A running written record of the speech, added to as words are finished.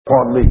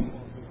on me.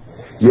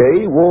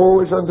 Yea,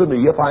 woe is unto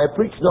me if I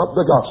preach not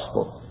the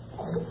gospel.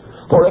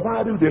 For if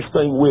I do this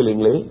thing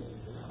willingly,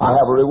 I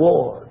have a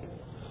reward.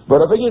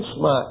 But if against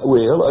my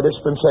will a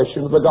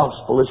dispensation of the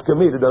gospel is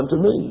committed unto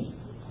me,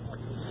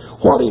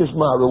 what is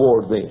my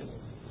reward then?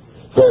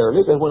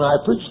 Verily, that when I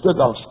preach the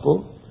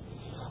gospel,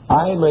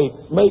 I may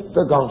make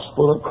the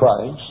gospel of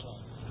Christ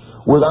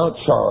without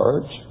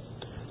charge,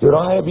 that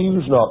I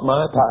abuse not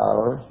my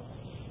power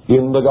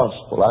in the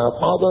gospel. Our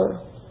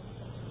Father,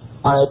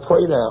 I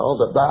pray now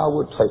that Thou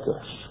would take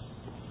us.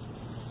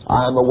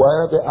 I am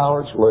aware the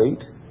hour is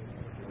late.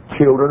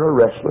 Children are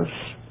restless.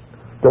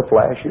 The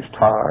flesh is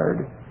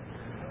tired.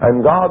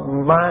 And God's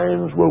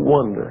minds will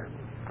wander.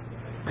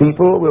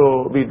 People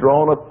will be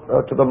drawn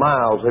up to the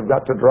miles they've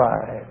got to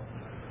drive,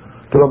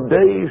 to the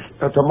days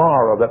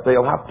tomorrow that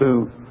they'll have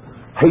to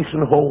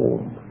hasten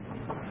home.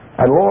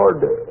 And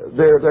Lord,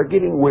 they're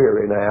getting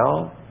weary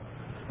now.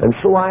 And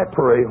so I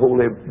pray,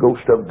 Holy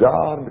Ghost of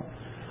God,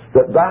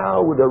 that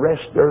Thou would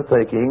arrest their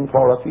thinking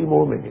for a few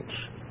more minutes.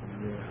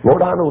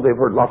 Lord, I know they've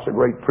heard lots of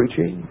great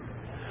preaching.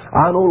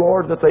 I know,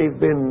 Lord, that they've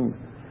been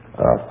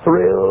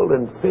thrilled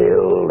and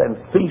filled and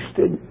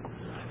feasted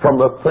from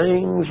the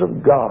things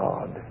of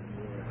God.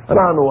 And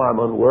I know I'm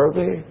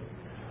unworthy.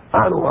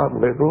 I know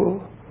I'm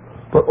little.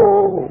 But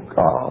oh,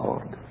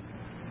 God,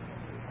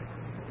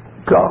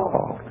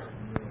 God,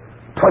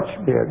 touch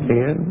me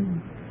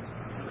again.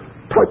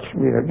 Touch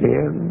me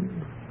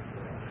again.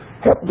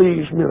 Help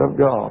these men of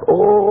God.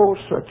 Oh,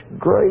 such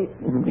great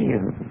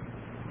men.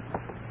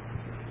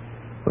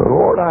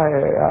 Lord,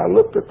 I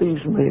looked at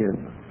these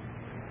men.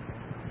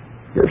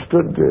 Here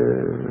stood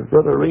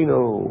Brother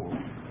Reno,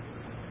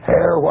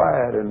 hair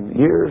white and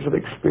years of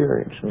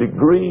experience,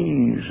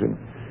 degrees, and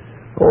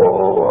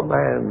oh, a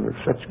man with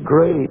such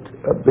great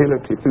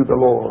ability through the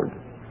Lord.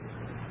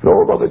 And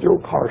oh, Brother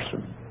Joe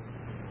Carson.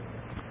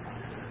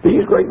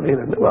 These great men.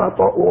 And I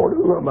thought, Lord,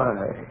 who am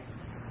I?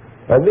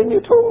 And then you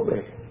told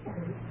me,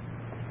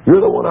 you're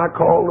the one I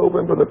called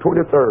November the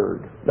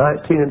 23rd,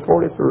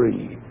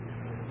 1943,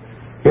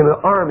 in an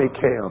army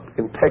camp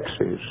in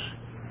Texas,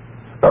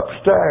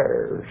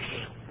 upstairs,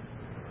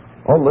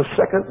 on the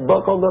second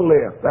bunk on the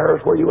left.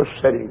 There's where you were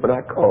sitting when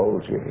I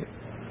called you.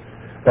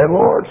 And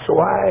Lord, so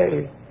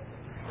I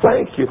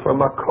thank you for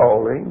my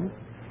calling.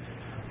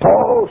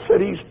 Paul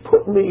said He's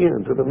put me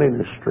into the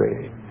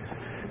ministry.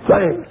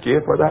 Thank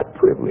you for that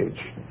privilege.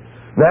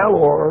 Now,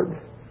 Lord,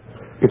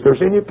 if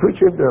there's any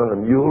preaching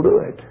done, you'll do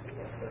it.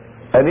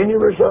 And any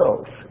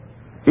results,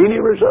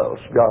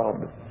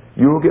 God,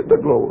 you'll get the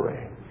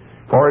glory.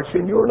 For it's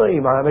in your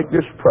name I make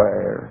this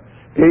prayer.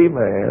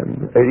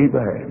 Amen.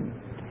 Amen.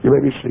 You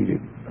may be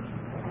seated.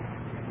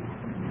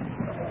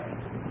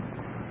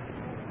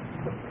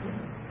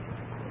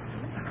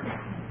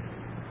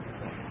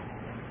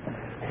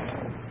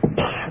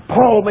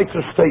 Paul makes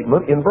a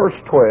statement in verse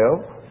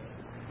 12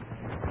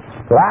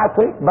 that I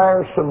think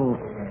bears some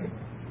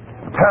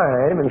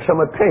time and some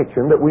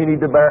attention that we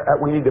need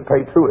to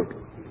pay to it.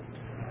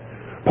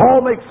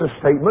 Paul makes a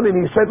statement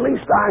and he said,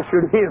 "Lest I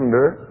should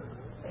hinder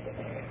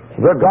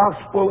the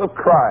gospel of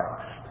Christ."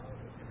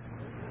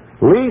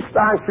 Lest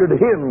I should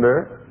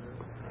hinder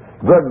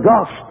the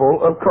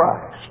gospel of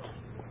Christ.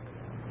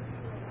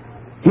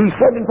 He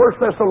said in 1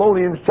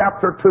 Thessalonians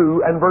chapter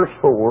 2 and verse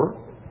 4,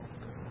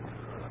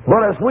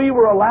 "But as we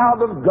were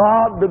allowed of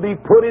God to be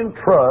put in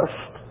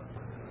trust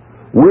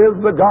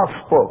with the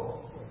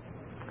gospel,"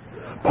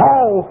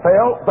 Paul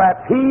felt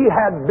that he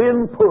had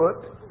been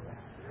put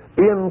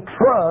in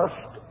trust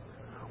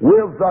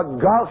with the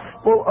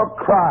gospel of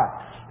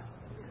Christ.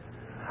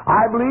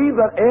 I believe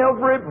that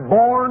every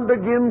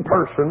born-again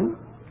person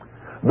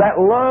that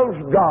loves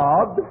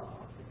God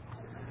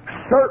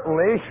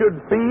certainly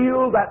should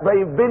feel that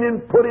they've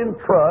been put in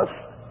trust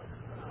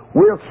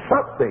with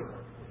something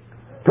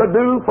to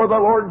do for the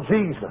Lord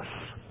Jesus.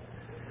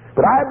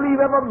 But I believe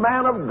every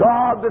man of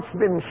God that's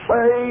been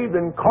saved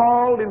and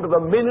called into the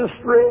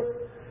ministry,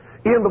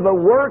 into the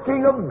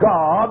working of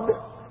God,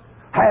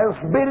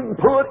 has been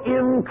put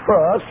in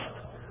trust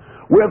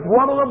with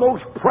one of the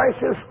most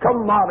precious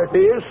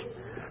commodities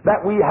that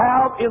we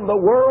have in the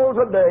world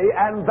today,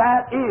 and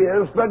that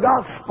is the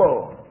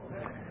gospel.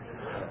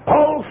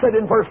 Paul said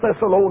in 1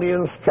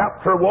 Thessalonians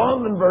chapter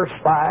 1 and verse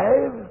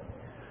 5,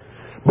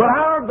 "But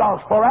our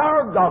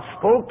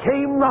gospel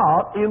came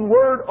not in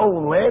word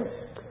only,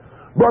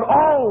 but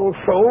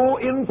also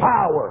in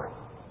power."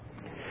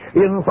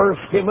 In 1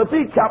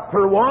 Timothy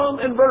chapter 1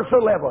 and verse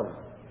 11,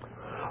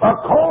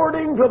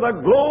 "According to the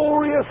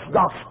glorious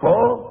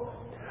gospel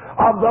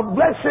of the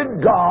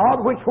blessed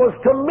God, which was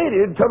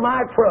committed to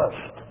my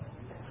trust."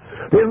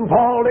 Then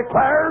Paul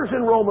declares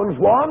in Romans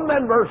 1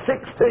 and verse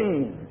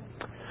 16,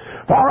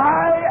 "For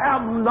I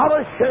am not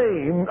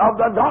ashamed of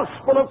the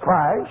gospel of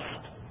Christ,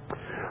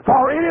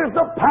 for it is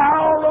the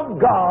power of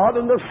God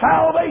and the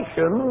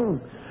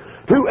salvation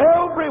to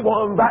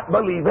everyone that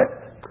believeth,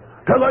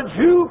 to the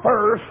Jew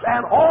first,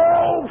 and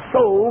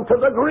also to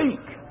the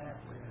Greek."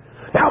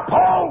 Now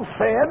Paul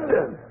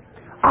said,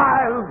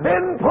 "I've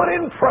been put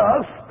in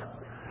trust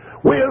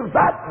with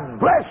that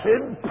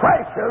blessed,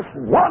 precious,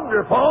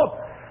 wonderful,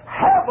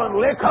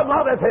 heavenly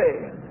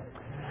commodity.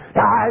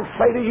 Now I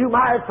say to you,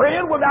 my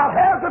friend, without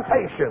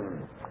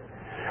hesitation,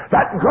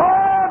 that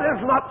God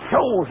has not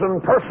chosen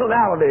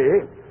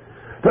personality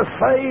to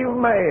save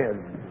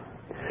man.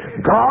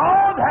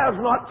 God has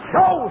not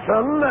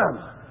chosen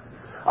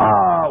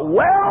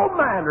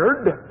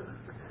well-mannered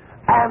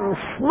and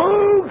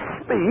smooth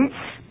speech,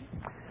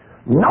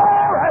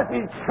 nor has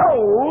He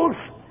chose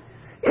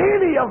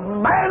any of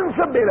man's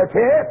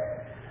ability,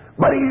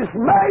 but He's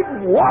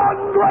made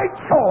one great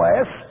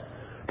choice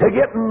to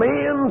get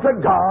men to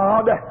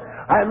God,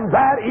 and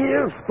that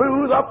is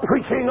through the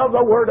preaching of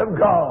the Word of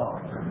God.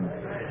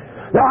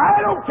 Now,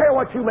 I don't care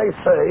what you may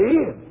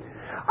say.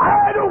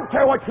 I don't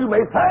care what you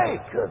may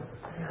think.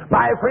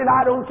 My friend,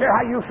 I don't care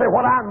how you say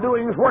what I'm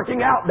doing is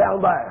working out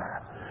down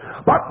there.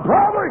 But,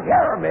 Brother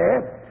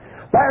Jeremy,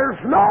 there's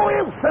no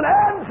ifs and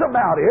ands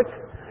about it.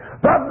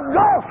 The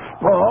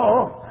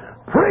gospel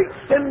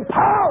preached in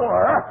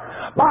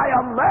power by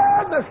a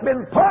man that's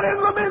been put in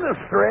the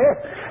ministry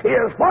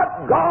is what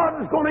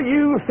God's going to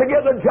use to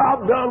get the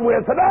job done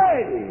with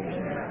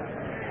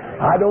today.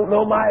 I don't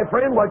know, my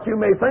friend, what you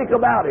may think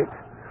about it,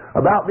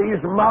 about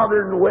these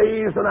modern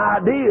ways and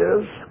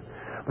ideas,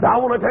 but I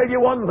want to tell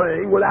you one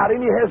thing without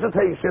any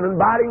hesitation and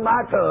biting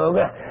my tongue.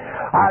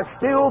 I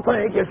still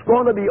think it's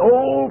going to be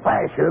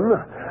old-fashioned,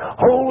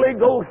 Holy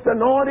Ghost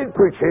anointed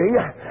preaching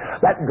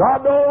that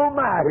God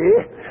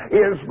Almighty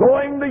is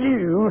going to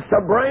use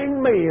to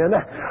bring men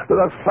to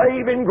the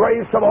saving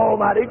grace of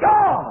Almighty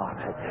God.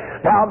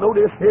 Now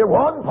notice here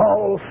one,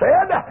 Paul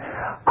said,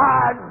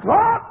 I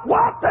don't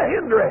want to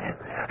hinder it.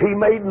 He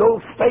made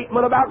no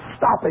statement about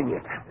stopping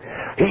it.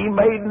 He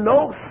made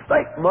no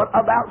statement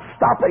about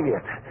stopping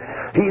it.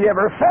 He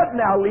never said,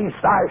 now least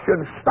I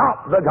should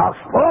stop the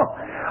gospel.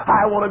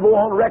 I want to go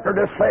on record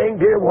as saying,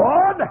 dear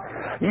one,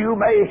 you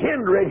may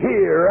hinder it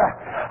here,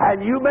 and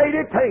you may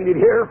detain it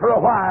here for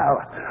a while.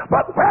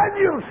 But when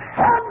you've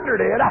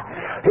hindered it,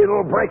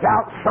 it'll break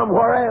out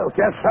somewhere else.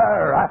 Yes,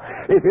 sir.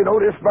 If you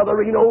notice Brother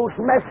Reno's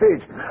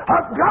message,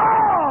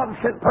 God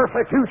sent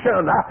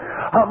persecution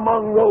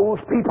among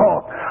those people.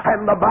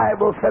 And the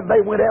Bible said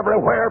they went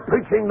everywhere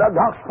preaching the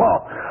gospel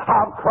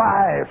of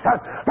Christ.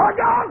 The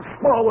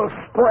gospel was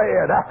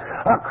spread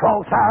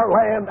across our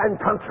land and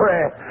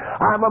country.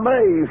 I'm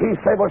amazed. He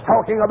said, was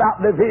talking about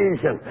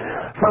division.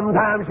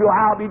 Sometimes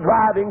I'll be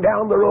driving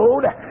down the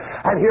road,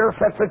 and here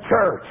sits a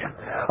church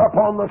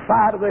upon the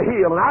side of the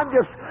hill. And I'm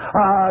just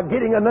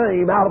getting a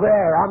name out of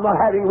there. I'm not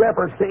having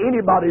reference to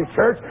anybody's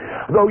church,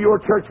 though your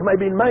church may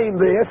be named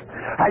this.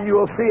 And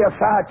you'll see a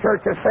side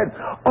church that said,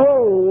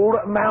 Old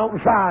Mount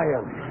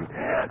Zion.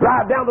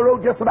 Drive down the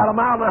road just about a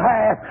mile and a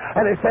half,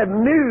 and it said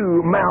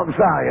New Mount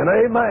Zion.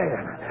 Amen.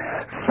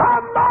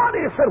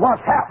 Somebody said,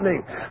 what's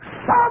happening?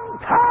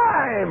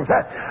 Sometimes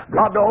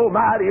God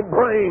Almighty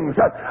brings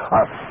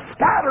a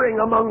scattering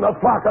among the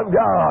flock of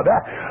God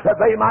that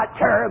they might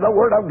carry the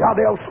Word of God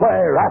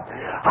elsewhere.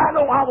 I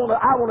know I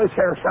want to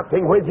share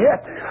something with you,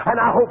 and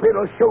I hope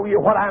it'll show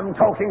you what I'm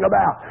talking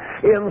about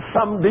in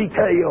some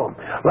detail.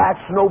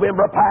 Last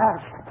November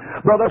past,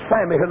 Brother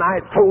Sammy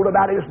tonight told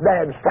about his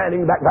dad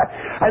standing back there.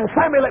 And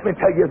Sammy, let me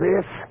tell you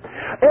this.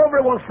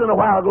 Every once in a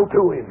while go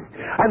to him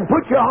and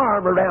put your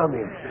arm around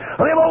him,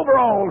 them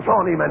overalls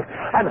on him,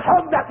 and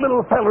hug that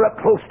little fella up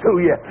close to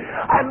you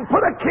and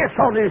put a kiss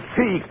on his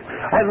cheek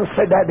and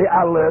say, Daddy,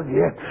 I love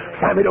you.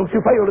 Sammy, don't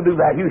you fail to do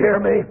that. You hear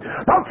me?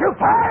 Don't you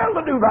fail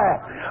to do that.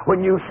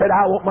 When you said,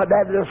 I want my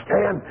daddy to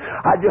stand,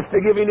 I'd just to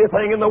give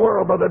anything in the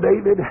world, Brother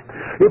David,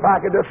 if I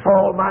could just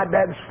saw my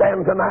dad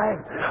stand tonight.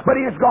 But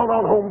he's gone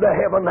on home to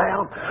heaven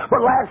now.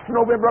 But last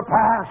November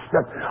past,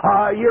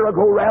 a year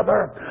ago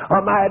rather,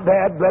 my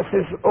dad, bless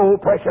his old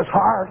precious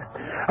heart,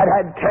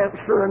 had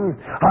cancer and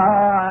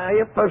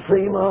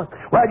emphysema.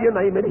 Well, you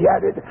name it, he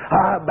had it.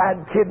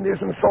 Bad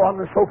kidneys and so on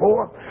and so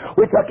forth.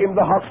 We took him to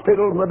the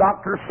hospital, and the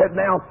doctor said,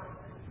 now,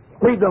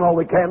 we've done all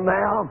we can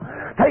now.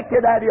 Take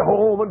your daddy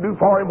home and do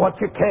for him what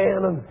you can.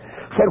 And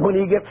said when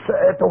he gets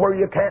to where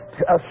you can't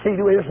see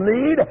to his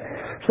need,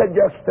 said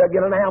just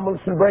get an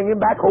ambulance and bring him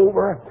back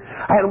over,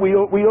 and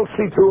we'll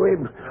see to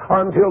him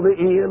until the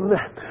end.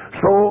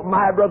 So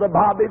my brother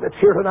Bobby that's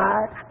here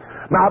tonight,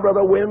 my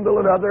brother Wendell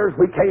and others,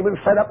 we came and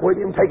set up with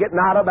him, take it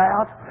not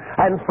about,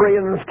 and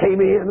friends came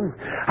in.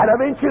 And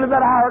eventually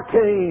that hour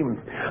came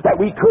that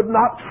we could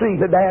not see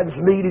the dad's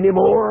need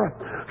anymore.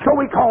 So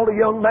we called a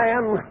young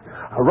man,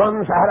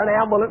 had an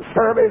ambulance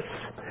service,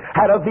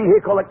 had a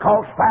vehicle that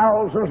cost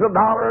thousands of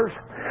dollars,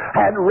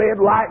 had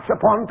red lights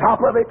upon top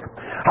of it,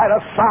 had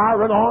a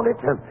siren on it,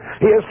 and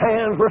his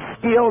hands were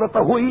skilled at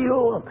the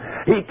wheel.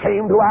 He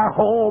came to our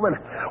home, and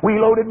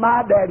we loaded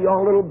my daddy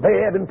on a little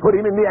bed and put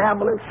him in the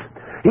ambulance.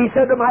 He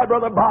said to my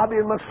brother Bobby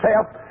and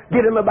myself,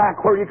 get in the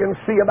back where you can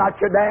see about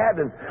your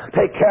dad and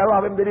take care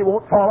of him that he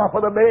won't fall off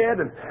of the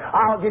bed, and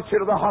I'll get you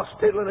to the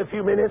hospital in a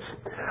few minutes.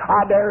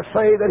 I dare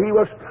say that he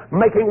was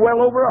making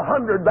well over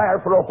 100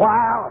 there for a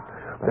while.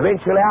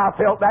 Eventually I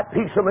felt that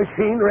piece of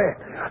machinery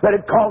that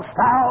had cost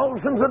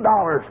thousands of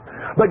dollars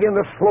begin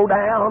to slow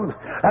down.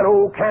 That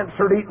old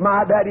cancer had eaten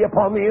my daddy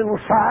upon the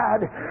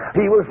inside.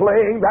 He was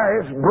laying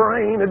there, his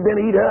brain had been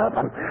eat up,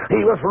 and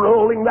he was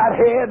rolling that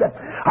head.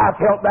 I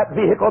felt that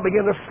vehicle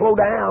begin to slow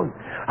down.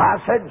 I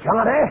said,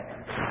 Johnny,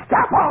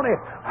 stop on it,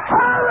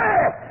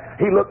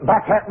 hurry! He looked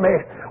back at me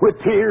with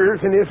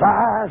tears in his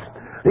eyes.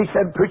 He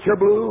said, Preacher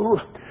Blue,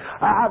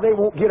 they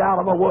won't get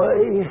out of my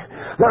way.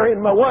 They're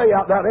in my way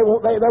out there. They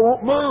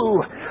won't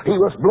move. He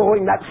was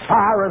blowing that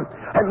siren,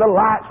 and the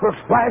lights were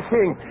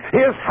flashing.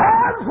 His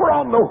hands were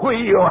on the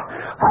wheel.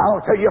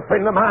 I'll tell you, a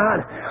friend of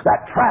mine,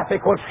 that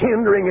traffic was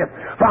hindering him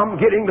from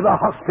getting to the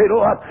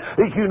hospital.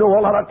 As you know,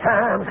 a lot of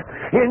times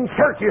in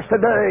churches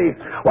today,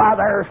 why,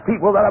 there's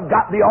people that have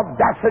got the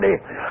audacity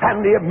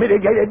and the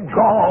mitigated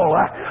drawl.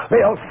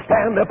 They'll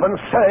stand up and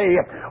say,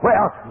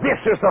 well, this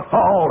is the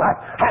fault,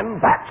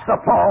 and that's the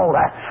fault,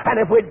 and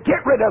if we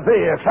get rid of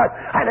this,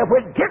 and if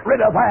we get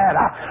rid of that,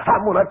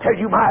 I'm going to tell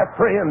you, my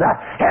friend,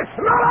 it's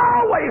not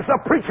always the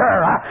preacher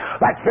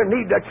that you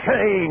need to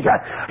change.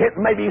 It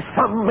may be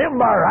some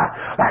member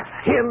that's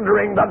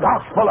hindering the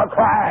gospel of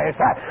Christ.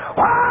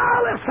 Well,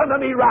 listen to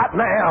me right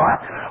now.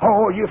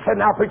 Oh, you said,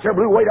 now, Preacher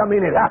Blue, wait a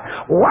minute.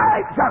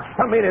 Wait just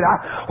a minute.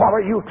 What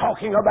are you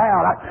talking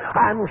about?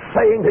 I'm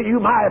saying to you,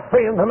 my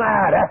friend,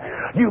 tonight,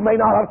 you may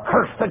not have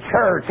cursed the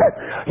church.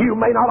 You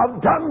may not have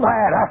done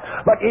that,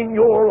 but in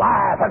your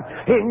life,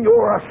 in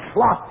your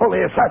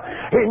slothfulness,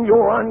 in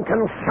your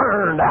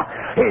unconcerned,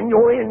 in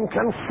your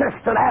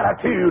inconsistent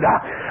attitude,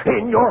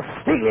 in your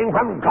stealing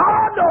from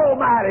God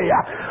Almighty,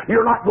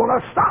 you're not going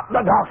to stop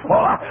the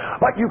gospel,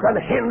 but you can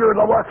hinder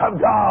the work of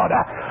God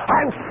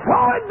and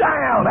slow it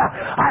down,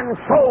 and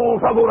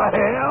souls will go to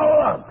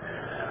hell.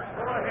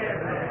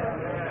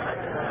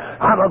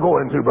 I'm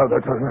going to, Brother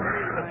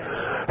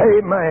Turner.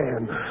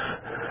 Amen.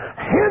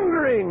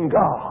 Hindering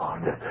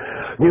God.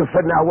 You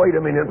said, now wait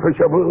a minute,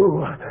 Preacher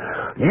Blue.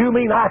 You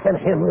mean I can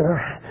hinder?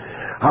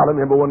 I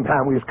remember one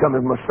time we was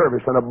coming from a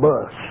service in a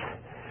bus,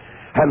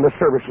 and the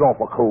service was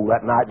awful cold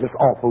that night, just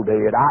awful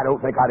dead. I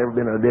don't think I'd ever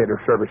been in a deader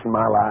service in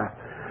my life.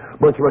 A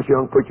bunch of us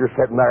young preachers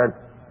sitting there,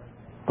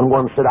 and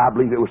one said, I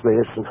believe it was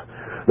this, and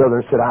the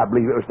other said, I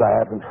believe it was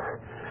that, and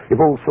if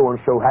old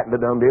so-and-so hadn't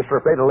have done this,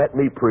 or if they'd have let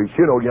me preach,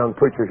 you know, young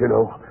preachers, you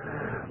know,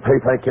 they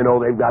think, you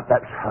know, they've got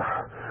that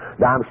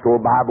dime store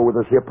Bible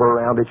with a zipper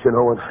around it, you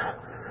know,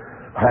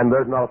 and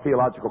there's not a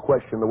theological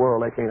question in the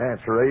world they can't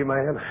answer,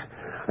 amen?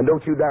 And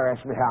don't you dare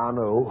ask me how I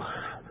know.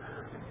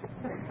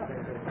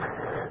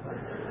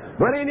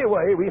 But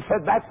anyway, we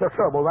said, that's the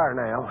trouble there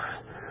now.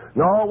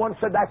 No, one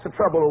said, that's the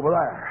trouble over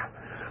there.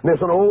 And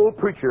there's an old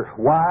preacher,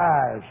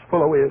 wise,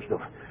 full of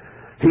wisdom.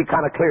 He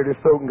kind of cleared his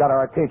throat and got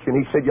our attention.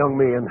 He said, young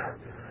men,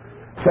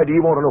 said, do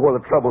you want to know where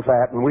the trouble's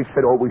at? And we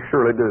said, oh, we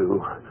surely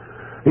do.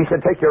 He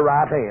said, take your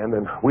right hand.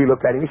 And we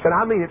looked at him. He said,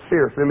 I mean it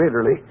seriously,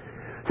 literally.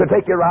 He said,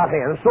 take your right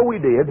hand. And so we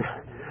did.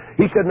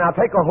 He said, now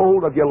take a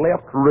hold of your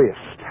left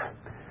wrist.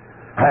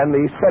 And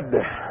he said,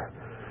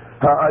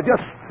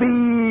 just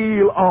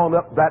feel on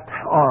up that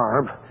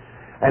arm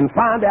and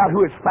find out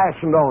who it's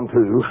fastened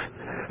onto.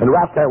 And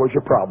right there was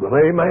your problem.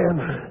 Amen?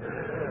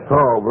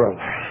 Oh,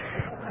 brother.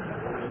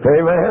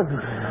 Amen?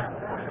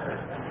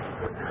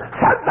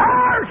 And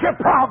there's your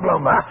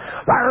problem.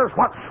 There's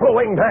what's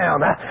slowing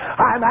down.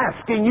 I'm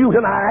asking you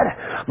tonight,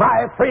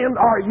 my friend,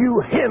 are you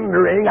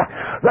hindering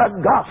the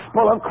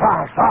gospel of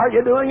Christ? Are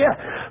you doing it?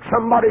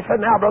 Somebody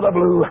said, now, Brother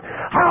Blue,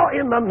 how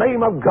in the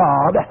name of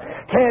God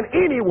can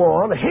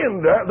anyone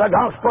hinder the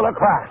gospel of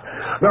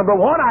Christ? Number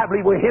one, I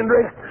believe we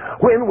hinder it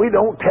when we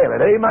don't tell it.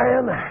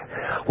 Amen?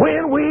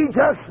 When we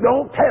just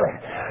don't tell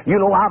it. You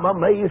know, I'm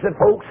amazed at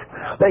folks.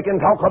 They can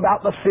talk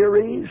about the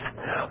series.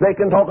 They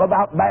can talk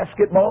about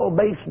basketball,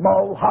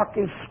 baseball,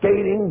 hockey,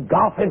 skating,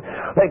 golfing.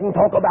 They can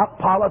talk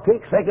about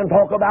politics. They can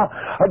talk about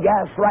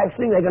gas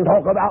rationing. They can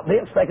talk about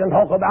this. They can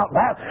talk about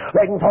that.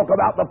 They can talk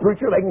about the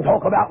preacher. They can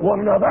talk about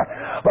one another.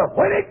 But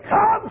when it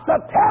comes to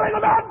telling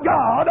about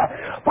God,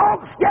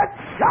 folks get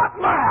shut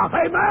mouth.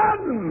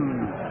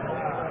 Amen?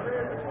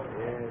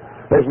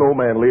 There's an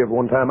old man lived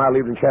one time. I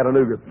lived in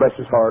Chattanooga. Bless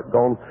his heart.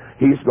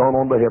 He's gone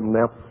on to heaven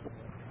now.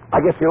 I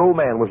guess the old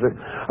man was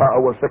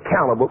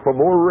accountable for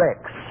more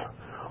wrecks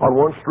on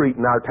one street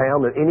in our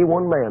town than any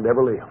one man ever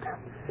lived.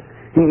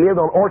 He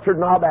lived on Orchard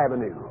Knob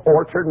Avenue,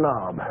 Orchard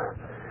Knob.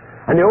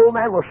 And the old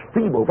man was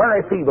feeble,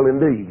 very feeble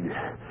indeed.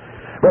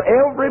 But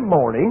every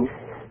morning,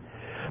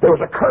 there was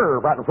a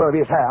curve right in front of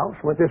his house,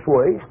 went this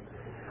way,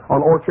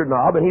 on Orchard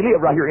Knob, and he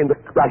lived right here at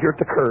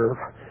the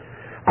curve.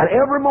 And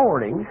every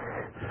morning,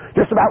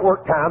 just about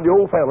work time, the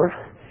old feller,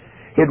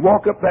 he'd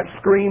walk up that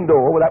screen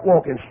door with that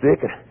walking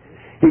stick.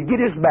 He'd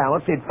get his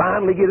balance. He'd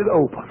finally get it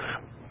open.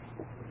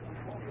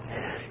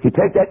 He'd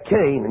take that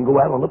cane and go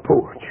out on the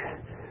porch.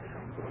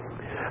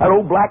 An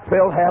old black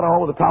felt hat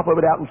on with the top of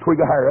it out and twig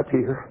of hair up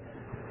here.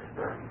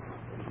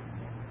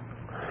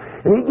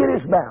 And he'd get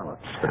his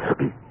balance.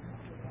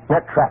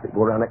 That traffic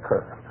go around that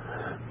curve.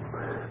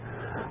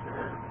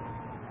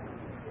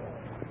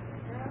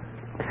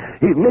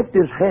 He'd lift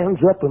his hands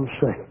up and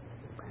say,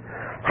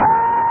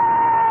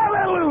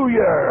 Hallelujah!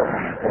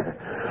 Hallelujah.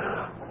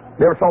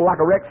 Never saw like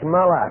a wreck in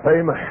my life.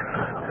 Amen.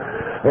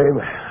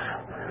 Amen.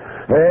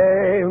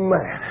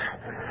 Amen.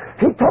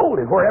 He told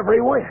him wherever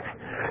he went,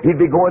 he'd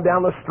be going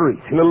down the street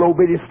in a little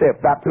bitty step,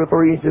 about 2 or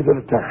 3 inches at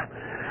a time.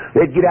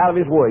 They'd get out of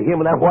his way,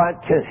 him and that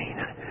white cane.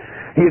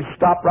 He'd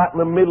stop right in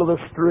the middle of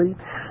the street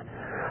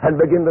and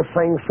begin to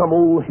sing some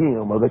old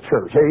hymn of the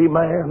church.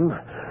 Amen.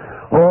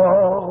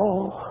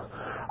 Oh,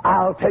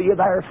 I'll tell you,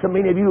 there's so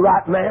many of you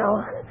right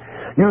now.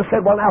 You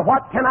said, well, now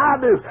what can I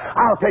do?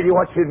 I'll tell you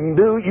what you can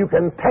do. You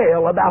can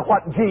tell about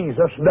what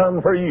Jesus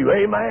done for you.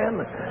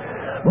 Amen.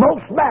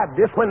 Most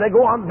Baptists, when they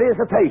go on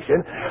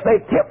visitation,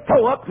 they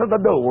tiptoe up to the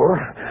door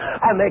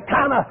and they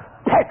kind of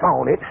peck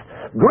on it,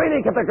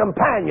 grinning at the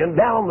companion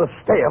down the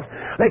steps.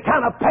 They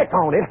kind of peck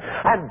on it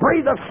and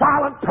breathe a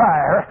silent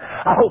prayer.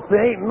 I hope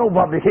there ain't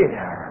nobody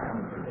here.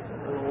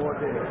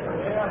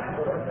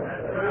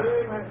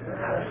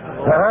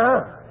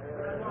 Huh?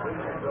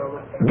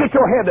 Get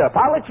your head up.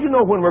 I'll let you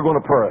know when we're going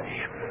to pray.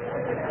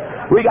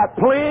 We got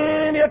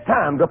plenty of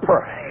time to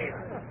pray.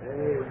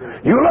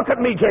 You look at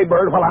me, Jay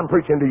Bird, while I'm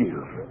preaching to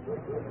you.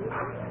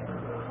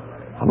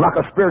 I'm like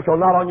a spiritual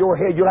knot on your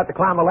head. You'll have to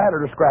climb a ladder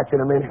to scratch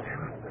in a minute.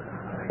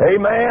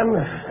 Amen.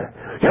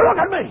 You look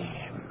at me.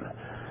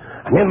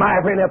 And in my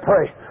every I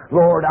pray,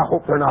 Lord, I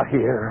hope they're not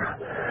here.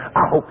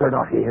 I hope they're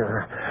not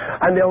here.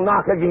 And they'll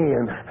knock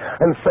again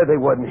and say they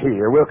wasn't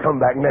here. We'll come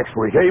back next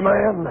week.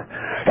 Amen.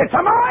 It's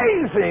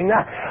amazing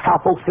how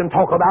folks can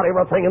talk about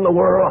everything in the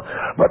world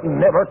but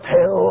never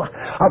tell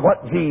of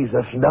what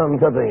Jesus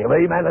done to them.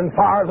 Amen. And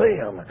for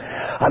them.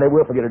 I never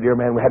will forget a dear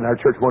man we had in our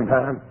church one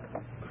time.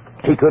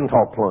 He couldn't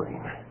talk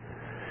plain.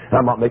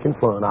 I'm not making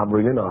fun. I'm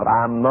really not.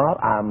 I'm not.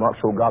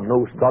 So God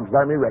knows. God's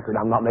got me record.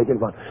 I'm not making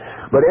fun.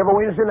 But every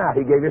Wednesday night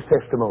he gave his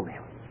testimony.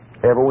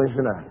 Every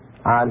Wednesday night.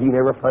 And he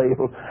never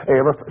failed.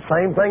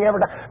 Same thing every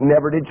time.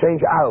 Never did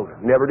change out.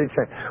 Never did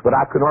change. But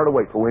I couldn't hardly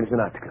wait for Wednesday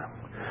night to come.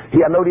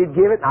 I know he'd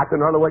give it, and I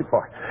couldn't hardly wait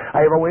for it.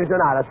 Every Wednesday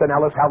night, I said,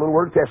 now let's have a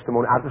word of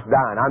testimony. I was just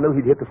dying. I knew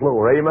he'd hit the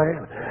floor.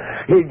 Amen.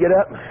 He'd get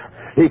up.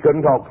 He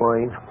couldn't talk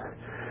plain.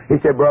 He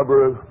said, Brother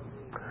Brew,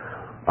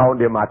 I want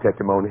to give my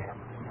testimony.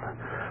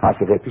 I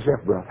said, help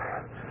yourself, brother.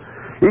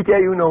 He tell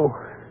you,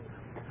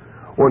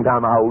 one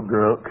time I was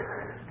drunk.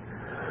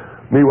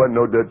 Me wasn't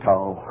no good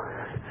tall.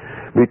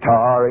 Me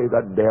tarry,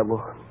 the devil.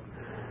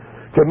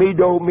 To me,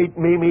 don't me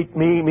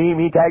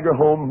tagger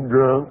home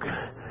drunk.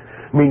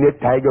 Me net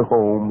tagger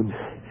home.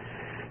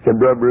 Said,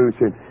 Brother Bruce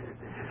said,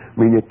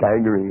 me net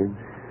tagger in.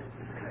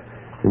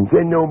 And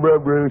said, no,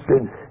 Brother Bruce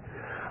said,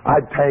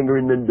 I'd tagger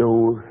in the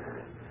door.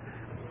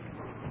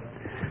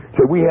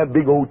 So we have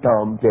big old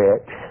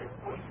tomcat.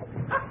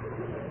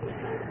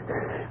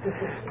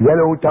 That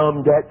old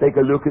tomcat take a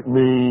look at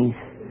me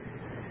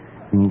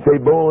and say,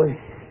 boy,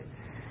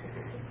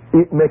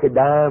 it make a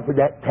dime for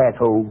that cat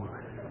hole.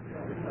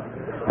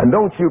 And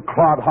don't you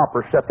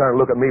clodhoppers sit there and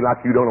look at me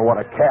like you don't know what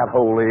a cat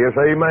hole is.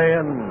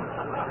 Amen.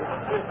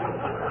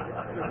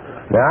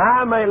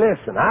 Now, I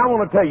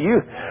want to tell you,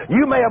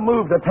 you may have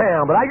moved to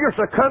town, but I guess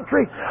the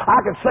country,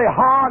 I could say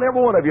hard every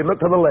one of you look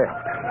to the left.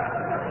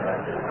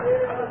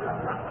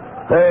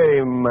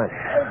 Amen.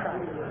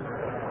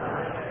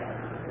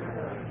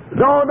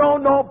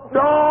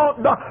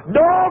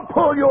 Don't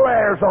pull your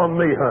airs on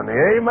me, honey.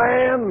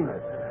 Amen.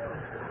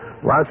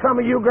 Well, some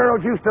of you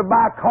girls used to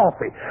buy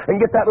coffee and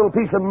get that little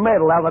piece of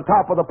metal out of the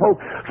top of the post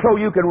so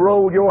you could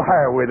roll your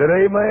hair with it.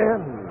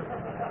 Amen.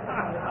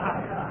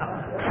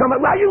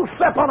 Well, you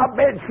slept on a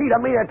bed sheet a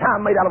million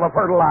times made out of a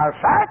fertilizer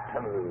sack.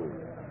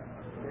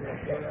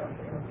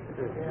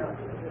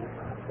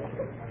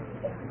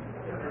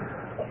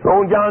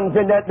 Old John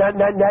said that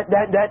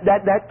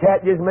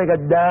cat just make a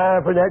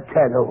dive for that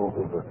cat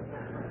hole.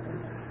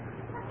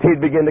 He'd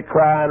begin to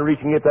cry and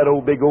reach and get that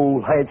old big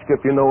old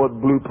handkerchief,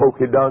 with blue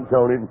polka dots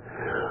on it.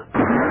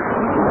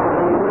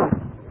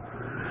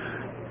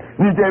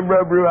 He said,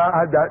 Brother Brew,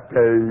 I got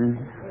taste.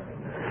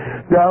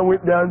 I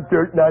went down to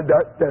church and I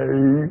got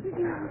taste.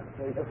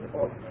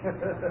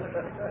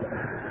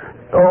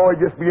 Oh, I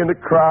just began to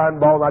cry and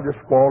bawl, and I just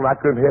squalled, and I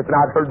couldn't help it.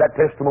 I'd heard that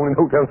testimony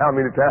no telling how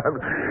many times.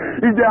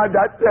 He said, I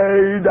got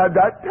taste.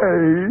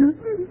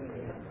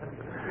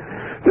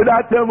 Said,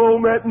 I come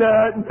home that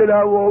night and said,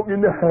 I walked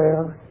in the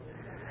house.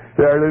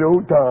 There, little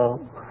old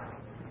Tom.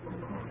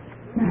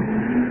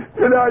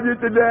 And I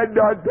just said, Dad,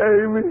 God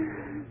tell me.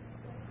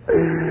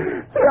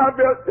 And I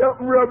felt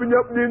something rubbing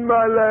up in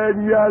my leg,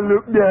 and I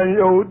looked down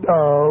at old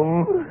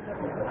Tom.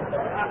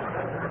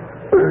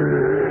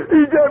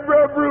 He said,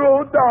 Brother,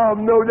 old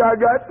Tom knows I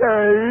got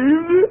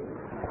saved.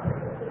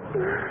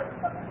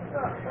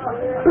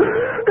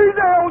 He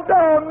said, old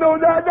Tom knows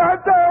I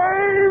got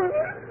saved.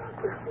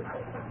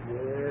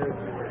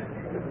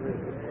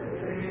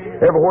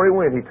 Everywhere he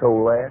went, he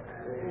told that.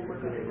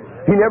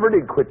 He never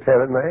did quit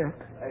telling that.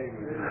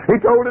 He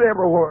told it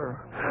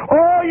everywhere.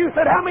 Oh, you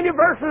said how many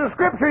verses of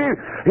Scripture?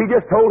 He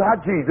just told how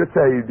Jesus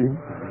saved him.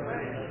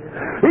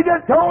 He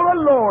just told the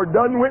Lord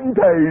done went and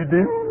saved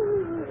him.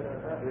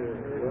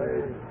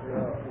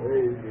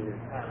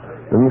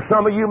 And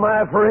some of you,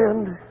 my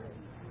friend,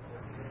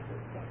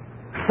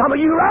 Some of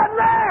you right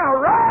now.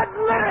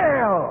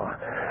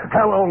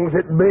 How long's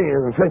it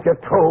been since you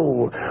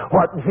told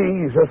what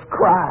Jesus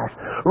Christ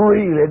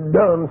really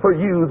done for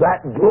you that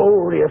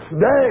glorious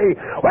day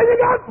when you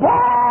got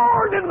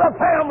born into the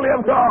family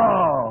of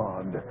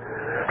God?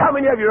 How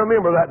many of you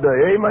remember that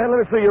day? Amen. Let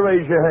me see you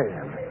raise your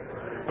hand.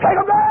 Take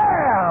them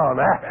down.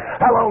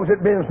 How long's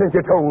it been since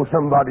you told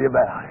somebody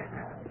about it?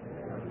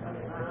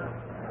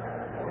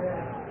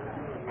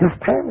 Just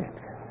tell it.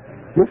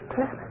 Just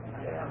tell it.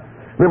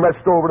 Remember that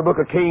story over the book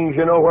of Kings,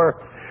 you know, where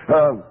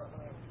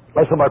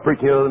there's somebody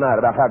preaching the other night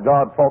about how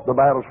God fought the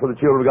battles for the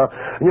children of God.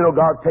 And you know,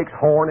 God takes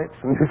hornets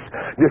and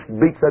just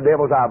beats the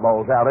devil's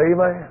eyeballs out.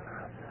 Amen.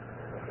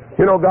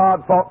 You know,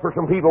 God fought for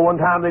some people one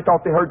time. They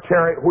thought they heard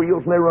chariot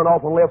wheels, and they run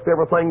off and left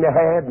everything they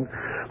had. And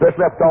they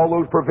left all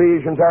those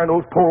provisions there, and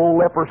those poor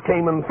old lepers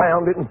came and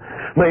found it. And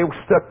they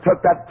took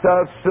that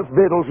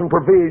victuals and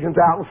provisions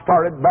out and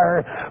started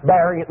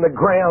burying it in the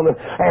ground. And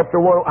after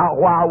a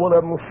while, one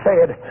of them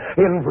said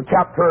in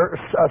chapter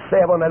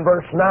 7 and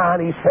verse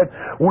 9, he said,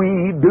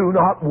 "We do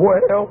not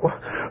wail.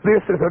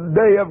 This is a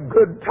day of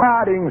good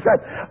tidings,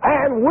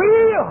 and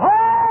we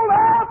hold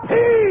our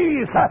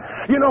peace."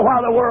 You know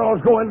why the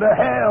world's going to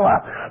hell?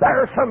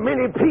 There's so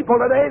many people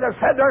today that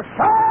said they're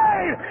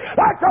saved,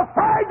 that's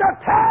afraid to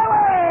tell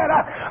it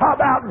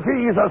about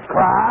Jesus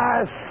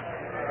Christ.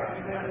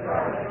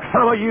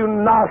 Some of you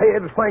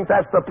knotheads think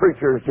that's the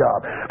preacher's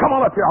job. Come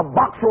on up here,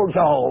 boxel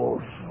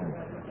jaws.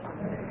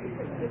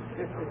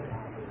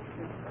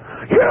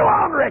 You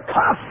ornery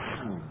cuss.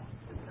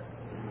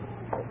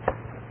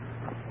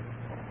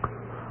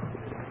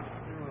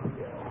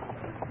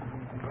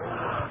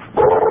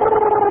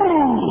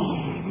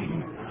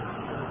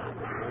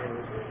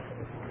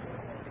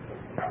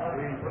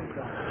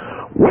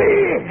 We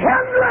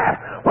hinder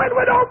when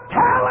we don't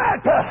tell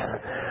it.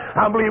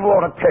 I believe we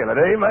ought to tell it.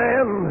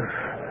 Amen.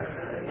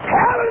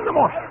 Tell it in the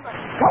morning.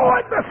 Sow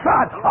it in the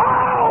sun.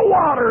 All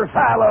waters.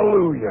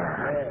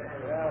 Hallelujah.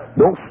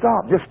 Don't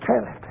stop. Just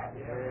tell it.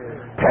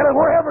 Tell it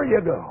wherever you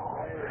go.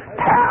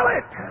 Tell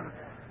it.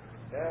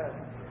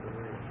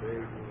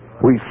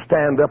 We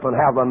stand up and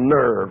have the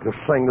nerve to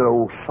sing that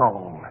old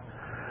song.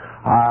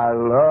 I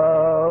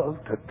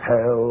love to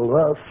tell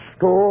the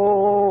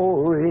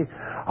story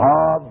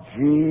of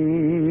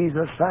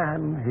Jesus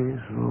and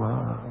His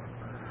love.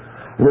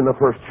 And then the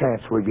first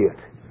chance we get,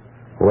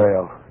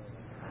 well,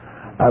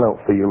 I don't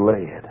feel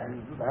led.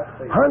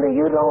 Honey,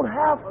 you don't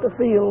have to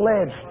feel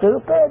led,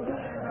 stupid.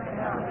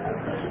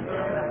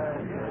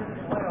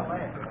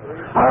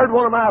 I heard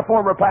one of my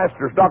former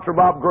pastors, Dr.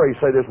 Bob Gray,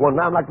 say this one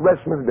time, like the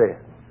rest of me today.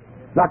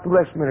 Like the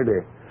rest of me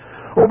today.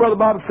 Oh, Brother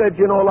Bob said,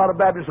 you know, a lot of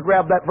Baptists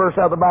grabbed that verse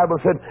out of the Bible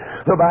and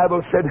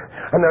said,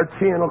 and their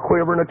chin will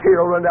quiver and a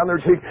tear will run down their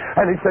cheek.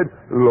 And he said,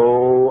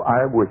 "Lo,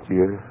 I'm with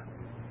you."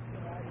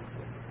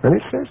 And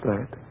it says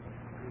that.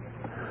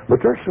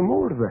 But there's some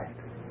more to that.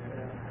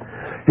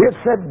 It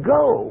said,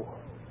 "Go,"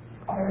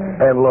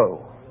 and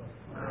lo.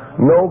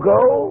 No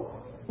go,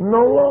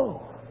 no lo.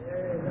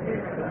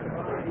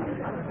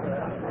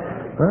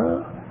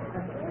 Huh?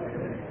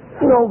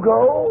 No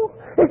go.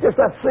 It's just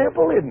that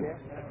simple, isn't it?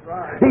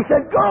 He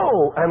said,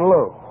 "Go," and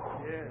lo.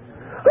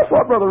 That's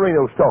what Brother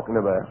Reno's talking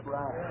about.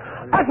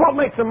 That's what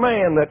makes a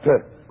man that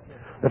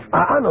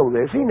I know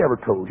this. He never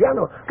told you. I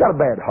know. Got a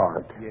bad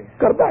heart.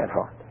 Got a bad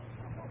heart.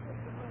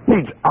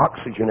 Needs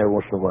oxygen every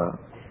once in a while.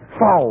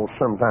 Falls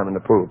sometime in the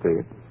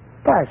pulpit.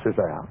 Passes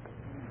out.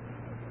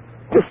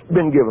 Just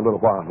been given a little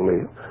while to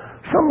live.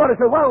 Somebody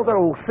said, "Why don't that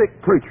old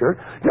sick preacher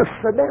just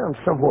sit down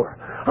somewhere?"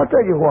 I'll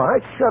tell you why.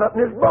 It's shut up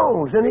in his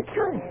bones, and he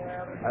can't.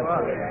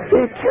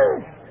 He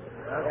can't.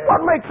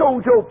 What makes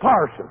old Joe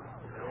Parson?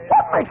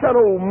 What makes that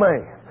old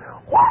man?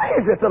 What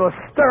is it that'll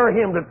stir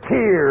him to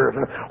tears?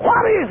 And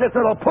what is it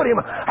that'll put him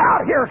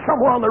out here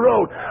somewhere on the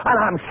road? And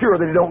I'm sure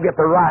that he don't get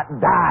the right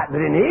diet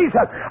that he needs.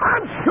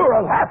 I'm sure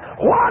of that.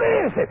 What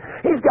is it?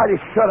 He's got his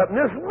shut up in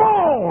his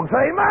bones.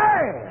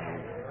 Amen.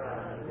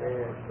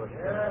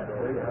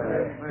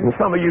 And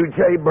some of you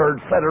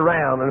jaybirds sat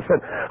around and said,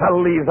 "I'll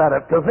leave that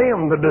up to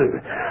them to do.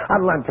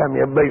 I'd like to have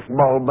me a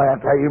baseball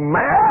bat."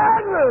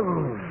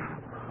 Amen.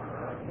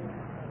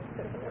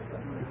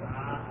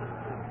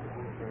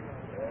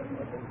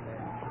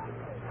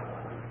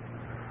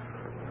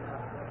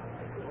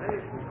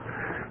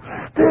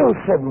 Still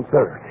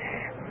 7:30.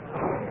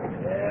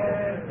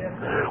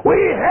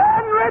 We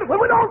handle it when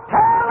we don't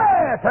tell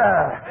it.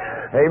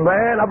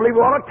 Amen. I believe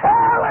we ought to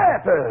tell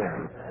it.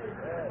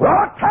 We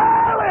ought to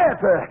tell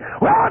it.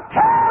 We ought to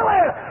tell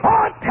it.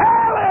 Ought to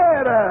tell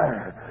it.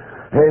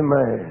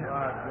 Amen.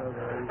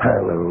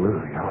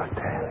 Hallelujah. I ought to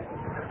tell it.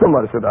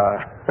 Somebody said,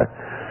 I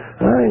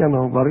ain't got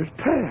nobody to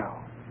tell.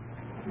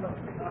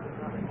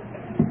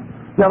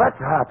 Now that's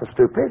a height of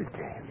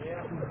stupidity.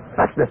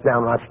 That's just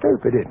downright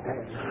stupid, isn't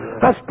it?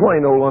 That's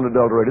plain old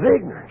unadulterated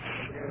ignorance.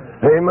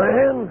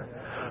 Amen.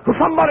 Well,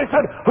 somebody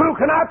said, "Who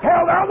can I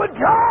tell? They're on the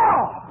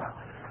job."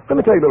 Let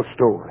me tell you a little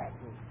story.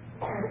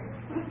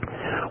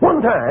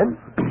 One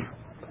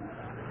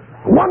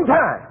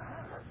time,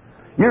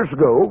 years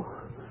ago,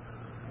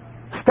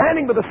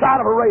 standing by the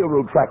side of a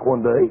railroad track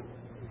one day,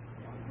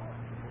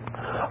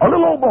 A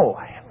little old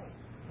boy,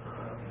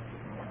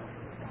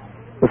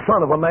 the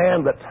son of a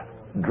man that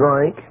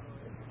drank,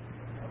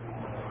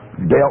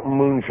 dealt in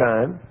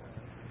moonshine,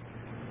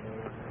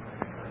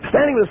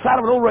 standing at the side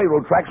of an old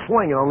railroad track,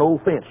 swinging on an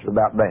old fence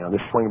about down,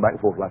 just swinging back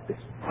and forth like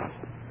this.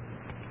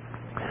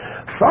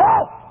 So,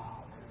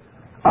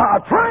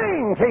 a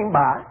train came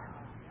by,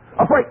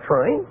 a freight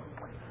train,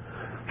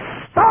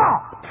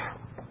 stopped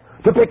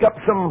to pick up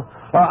some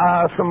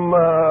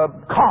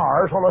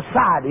cars on a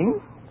siding,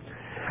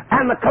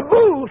 and the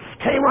caboose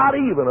came right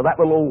even of that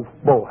little old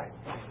boy.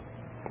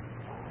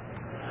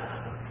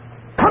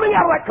 Coming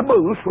out of that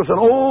caboose was an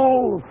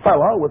old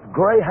fellow with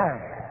gray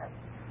hair,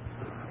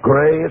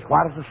 gray as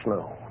white as the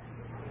snow.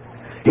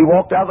 He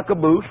walked out of the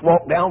caboose,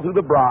 walked down through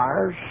the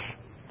briars,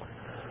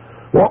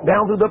 and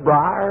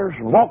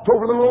walked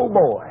over to the little old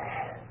boy.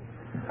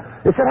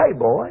 He said, "Hey,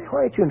 boy,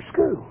 why ain't you in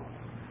school?"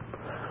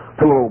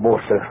 The little old boy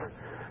said,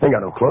 "I ain't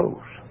got no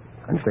clothes.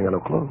 I just ain't got no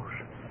clothes.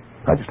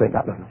 I just ain't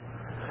got nothing."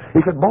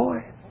 He said,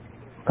 "Boy,"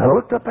 and I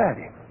looked up at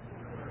him.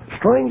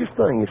 Strangest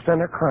thing, he's standing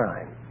there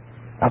crying.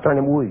 Out there in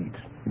them weeds,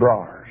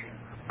 briars,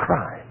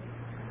 crying.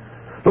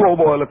 The little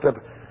boy looked up.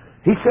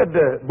 He said,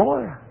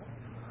 "Boy,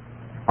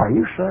 are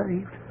you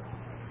saved?"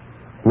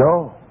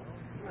 "No,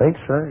 ain't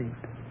saved."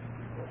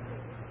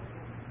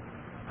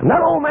 And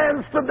that old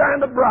man stood there in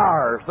the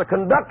briars, the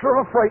conductor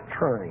of a freight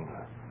train,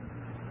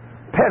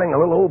 telling a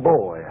little old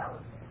boy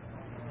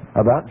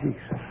about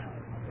Jesus.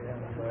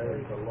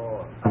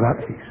 About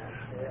Jesus.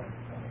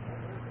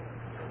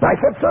 Now he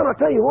said, "Son, I'll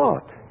tell you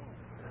what.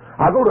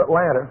 I go to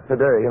Atlanta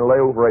today and lay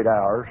over 8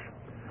 hours,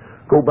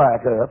 go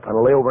back up and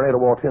lay over in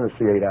Etowah,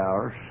 Tennessee 8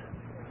 hours."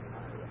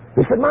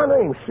 He said, "My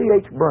name's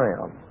C.H.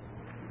 Brown."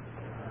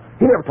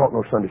 He never taught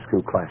no Sunday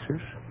school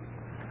classes.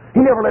 He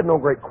never led no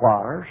great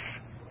choirs.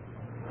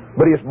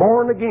 But he was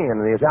born again,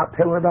 and he was out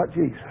telling about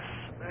Jesus.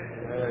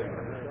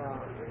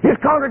 His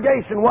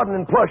congregation wasn't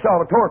in plush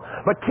auditorium,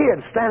 but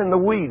kids standing in the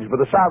weeds by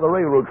the side of the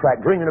railroad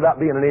track dreaming about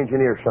being an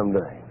engineer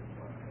someday.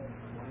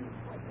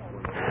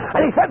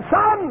 And he said,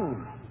 "Son,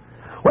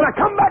 when I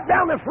come back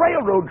down this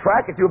railroad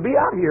track, if you'll be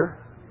out here,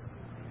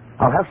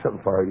 I'll have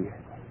something for you.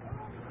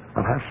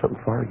 I'll have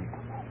something for you."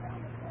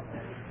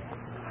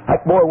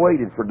 That boy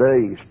waited for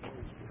days.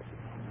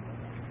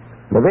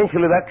 And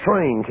eventually that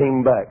train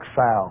came back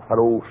south, that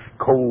old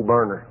coal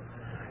burner.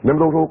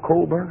 Remember those old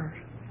coal burners?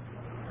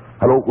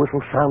 That old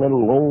whistle sounded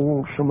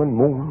lonesome and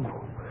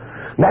mournful.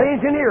 And that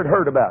engineer had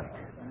heard about it.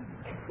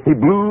 He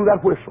blew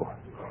that whistle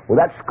with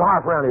that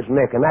scarf around his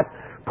neck and that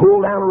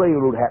pulled down a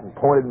railroad hat and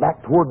pointed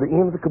back toward the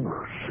end of the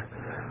caboose.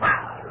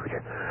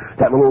 Hallelujah.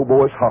 That little old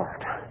boy's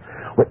heart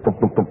went thump,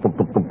 thump, thump, thump,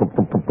 thump, thump, thump,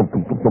 thump, thump,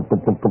 thump,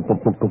 thump,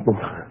 thump, thump, thump, thump.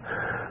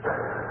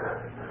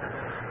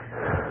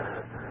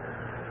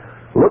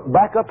 Looked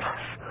back up,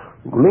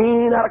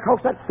 leaned out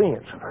across that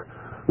fence,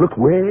 looked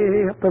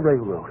way up the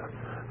railroad.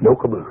 No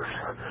caboose.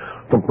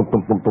 Thump, thump,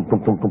 thump, thump, thump,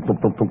 thump, thump,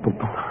 thump, thump, thump, thump,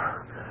 thump.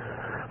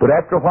 But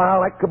after a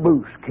while, that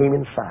caboose came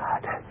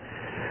inside.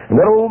 And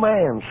that old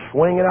man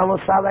swinging on the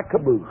side of that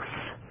caboose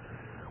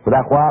with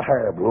that white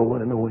hair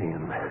blowing in the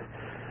wind.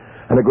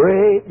 And a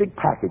great big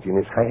package in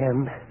his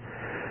hand.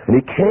 And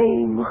he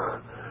came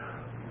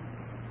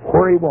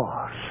where he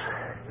was.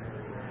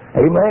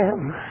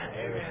 Amen.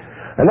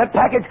 And that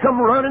package come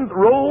rolling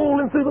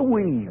through the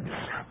weeds.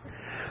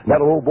 And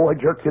that old boy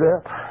jerked it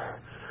up,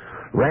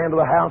 ran to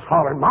the house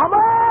hollering, "Mama!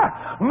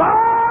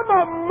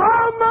 Mama!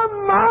 Mama!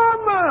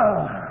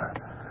 Mama!"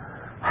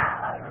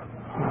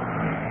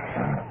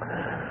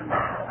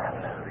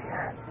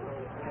 Hallelujah.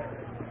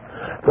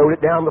 Throwed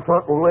it down the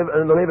front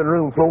in the living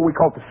room floor. We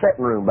called it the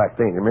setting room back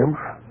then, remember?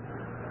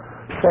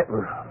 Setting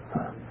room.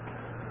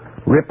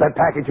 Ripped that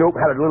package open,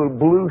 had a little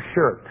blue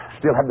shirt.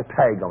 Still had the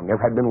tag on,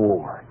 never had been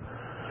worn.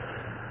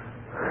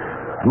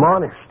 I'm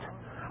honest.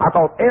 I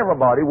thought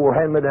everybody wore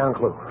hand-me-down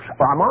clothes.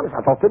 Well, I'm honest,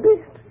 I thought they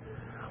did.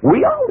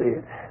 We all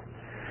did.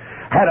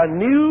 Had a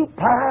new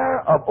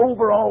pair of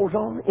overalls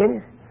on in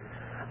it.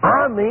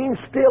 I mean,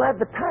 still had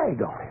the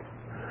tag on it.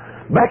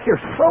 Back here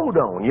sewed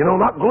on, you know,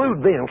 not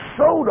glued then,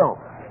 sewed on.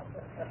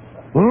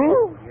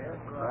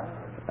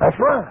 That's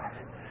right.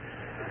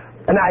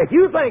 And now, if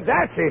you think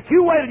that's it,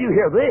 you wait till you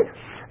hear this.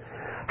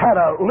 Had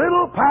a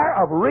little pair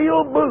of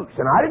real boots,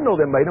 and I didn't know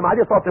they made them. I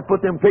just thought they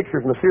put them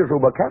pictures in the Sears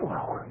Roebuck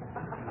catalog.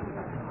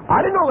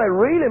 I didn't know they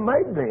really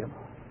made them.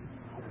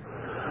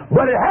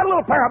 But it had a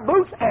little pair of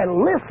boots,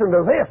 and listen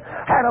to this,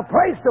 had a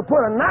place to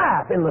put a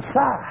knife in the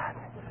side.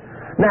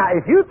 Now,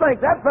 if you think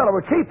that fellow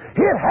was cheap,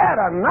 it had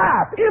a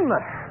knife in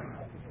there.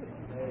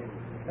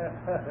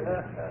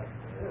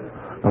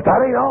 But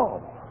that ain't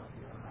all.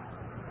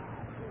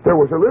 There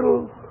was a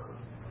little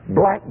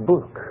black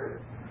book,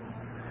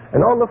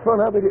 and on the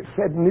front of it, it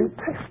said New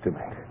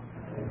Testament.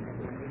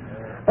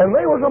 And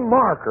there was a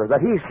marker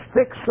that he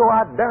fixed so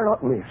I dare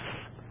not miss.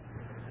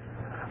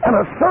 And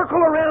a circle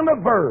around a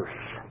verse.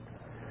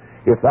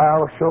 "If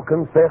thou shalt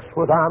confess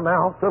with thy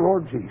mouth the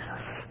Lord Jesus,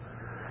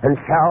 and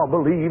shalt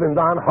believe in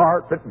thine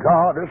heart that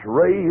God has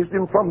raised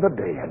him from the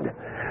dead,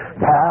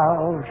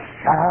 thou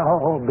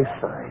shalt be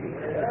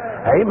saved."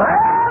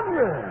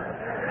 Amen.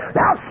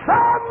 Now,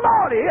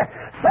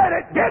 everybody said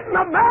it didn't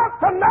amount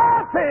to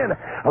nothing.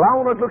 Well, I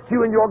want to look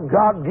you in your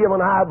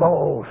God-given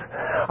eyeballs.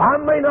 I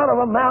may not have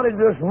amounted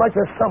to as much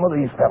as some of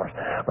these fellas,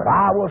 but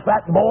I was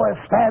that boy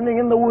standing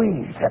in the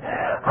weeds.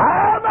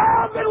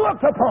 I've been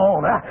looked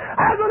upon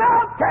as an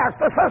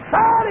outcast of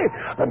society.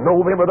 The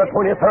November the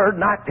 23rd,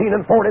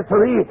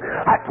 1943,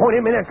 at 20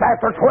 minutes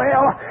after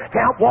 12,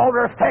 Camp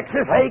Walters,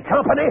 Texas, A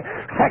Company,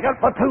 2nd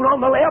platoon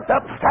on the left,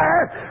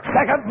 upstairs,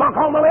 2nd bunk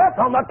on the left,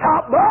 on the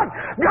top bunk.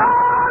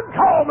 God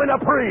told me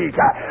to preach.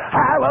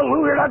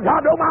 Hallelujah to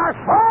God, to my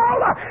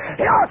soul.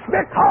 Just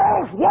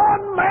because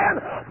one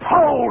man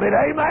told it.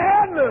 Amen.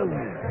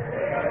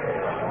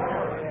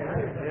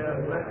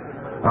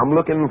 I'm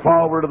looking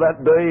forward to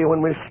that day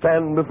when we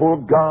stand before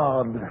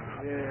God.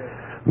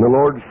 And the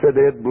Lord said,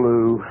 Ed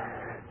Blue,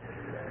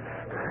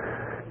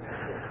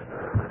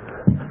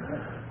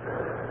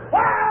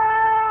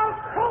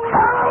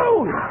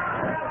 hallelujah.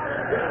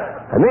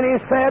 And then he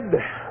said,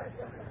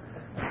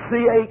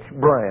 C.H.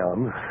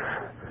 Brown,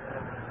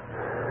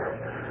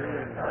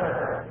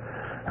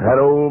 that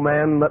old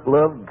man that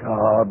loved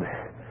God,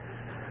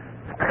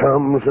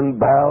 comes and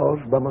bows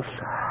by my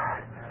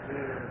side.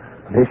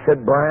 And he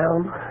said,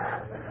 Brown,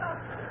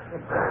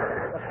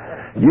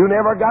 you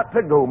never got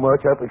to go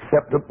much up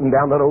except up and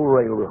down that old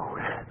railroad.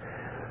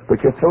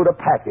 But you throwed a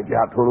package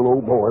out to a little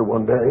old boy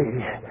one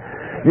day.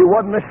 You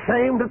wasn't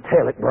ashamed to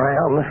tell it,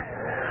 Brown.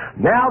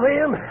 Now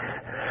then,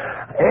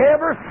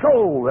 every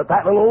soul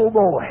that little old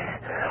boy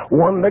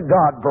won to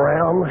God,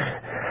 Brown,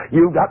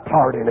 you got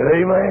part in it.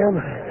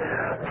 Amen.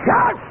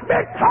 Just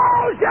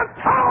because you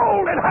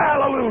told it.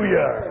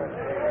 Hallelujah.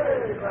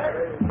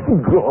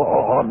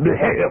 God,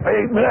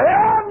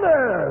 amen.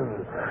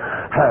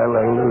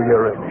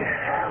 Hallelujah.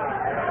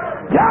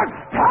 Just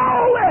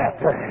told it.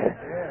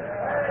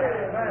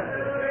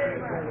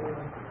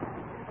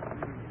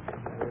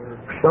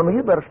 Some of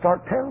you better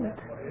start telling it.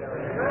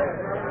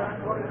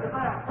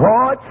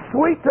 Oh, it's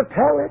sweet to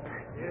tell it.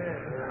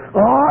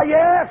 Oh,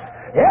 yes,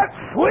 it's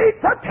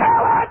sweet to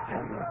tell it.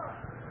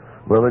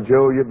 Brother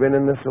Joe, you've been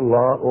in this a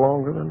lot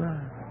longer than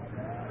I.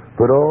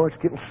 But oh, it's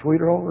getting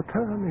sweeter all the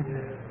time, isn't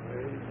it?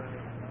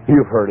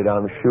 You've heard it,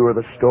 I'm sure,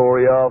 the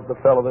story of the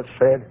fellow that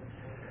said,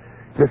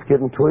 just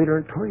getting tweeter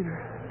and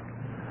tweeter.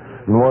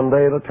 And one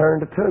day it'll turn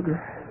to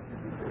Tugger.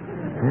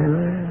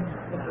 Amen.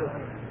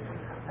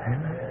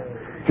 Amen.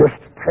 Just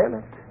tell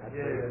it.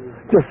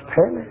 Just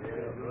tell it.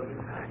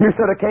 You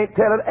said I can't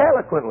tell it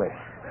eloquently.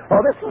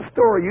 Oh, this is a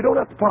story. You don't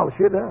have to polish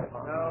it up.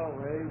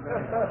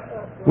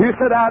 You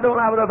said I don't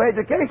have enough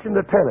education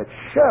to tell it.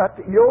 Shut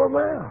your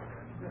mouth.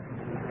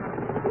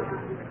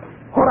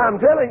 What I'm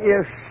telling you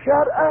is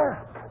shut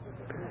up.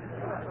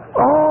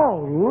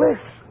 Oh,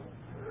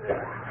 listen.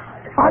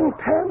 I'm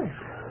telling you.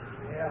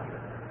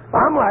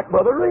 I'm like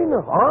Brother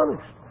Reno,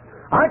 honest.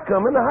 I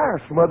come in the house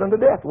smothering to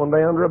death one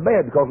day under a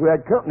bed because we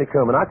had company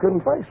coming. I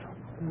couldn't face them.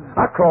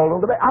 I crawled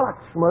under the bed. I like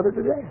to smother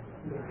to death.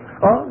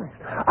 Honest.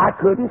 I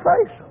couldn't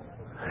face them.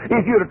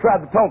 If you'd have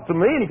tried to talk to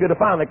me and if you'd have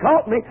finally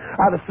caught me,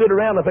 I'd have stood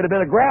around. If it had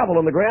been a gravel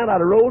on the ground,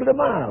 I'd have rolled it a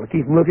mile to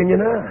keep them looking you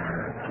now.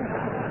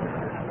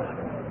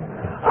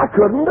 I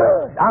couldn't do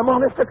it. I'm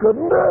honest, I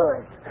couldn't do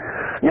it.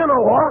 You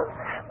know what?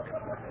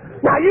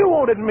 Now, you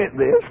won't admit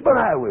this, but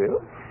I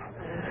will.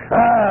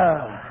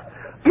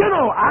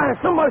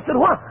 Somebody said,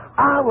 what?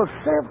 I was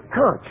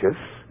self-conscious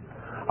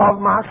of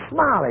my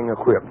smiling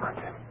equipment.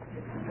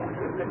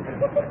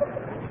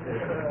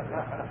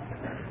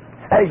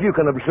 As you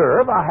can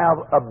observe, I have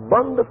a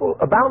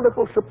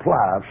bountiful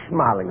supply of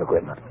smiling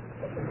equipment.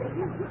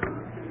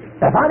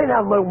 If I didn't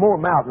have a little more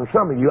mouth than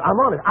some of you, I'm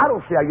honest, I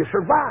don't see how you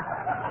survive.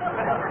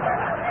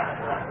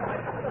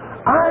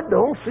 I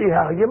don't see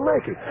how you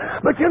make it.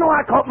 But you know,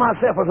 I caught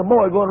myself as a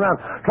boy going around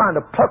trying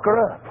to pucker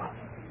up.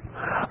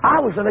 I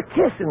was in a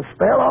kissing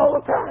spell all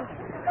the time.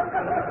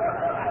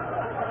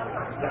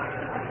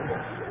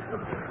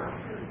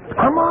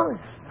 I'm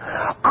honest.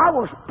 I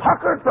was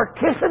puckered for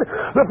kissing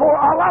before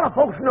a lot of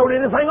folks knowed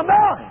anything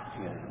about it.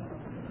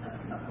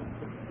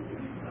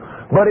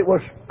 But I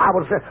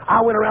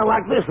went around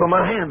like this with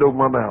my hand over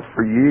my mouth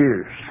for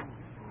years.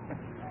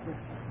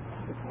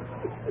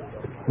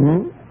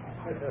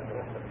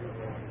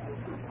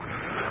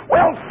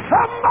 Well,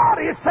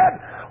 somebody said,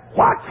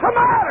 what's the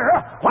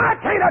matter? Why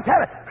can't I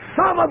tell it?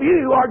 Some of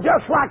you are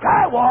just like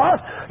I was.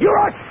 You're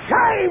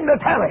ashamed to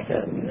tell it.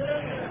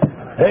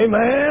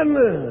 Amen.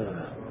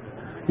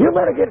 You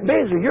better get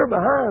busy. You're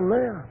behind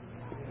now.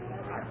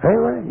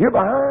 Amen. You're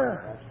behind.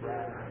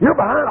 You're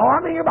behind. Oh, I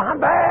mean, you're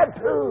behind bad,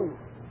 too.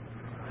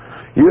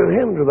 You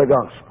hinder the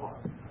gospel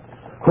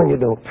when you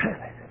don't tell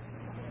it.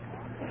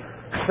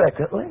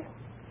 Secondly,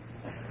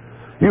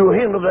 you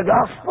hinder the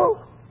gospel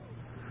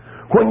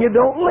when you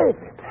don't live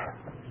it.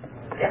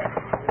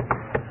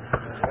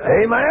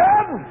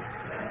 Amen.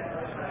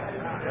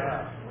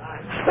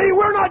 See,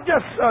 we're not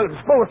just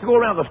supposed to go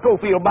around the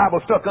Schofield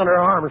Bible stuck under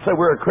our arm and say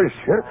we're a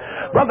Christian,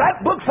 but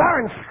that book's our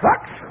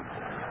instruction.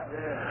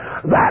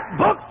 That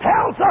book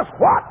tells us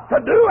what to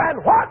do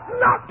and what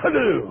not to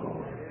do.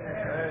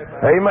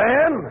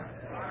 Amen.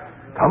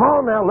 Come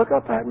on now, look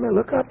up at me,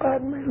 look up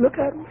at me, look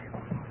at me.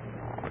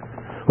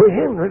 We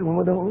hinder it when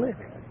we don't live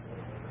it.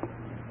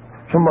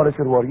 Somebody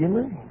said, what do you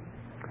mean?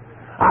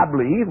 I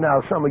believe,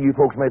 now some of you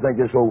folks may think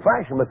this is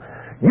old-fashioned, but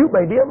you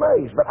may be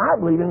amazed, but I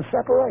believe in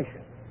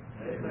separation.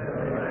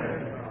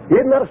 Amen.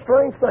 Isn't that a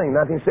strange thing,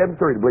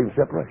 1973, to believe in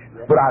separation?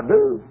 But I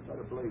do.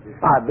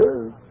 I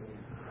do.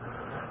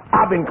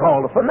 I've been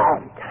called a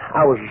fanatic.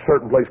 I was at a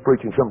certain place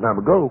preaching some time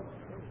ago,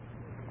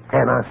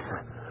 and I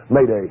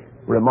made a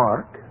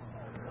remark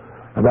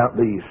about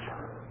these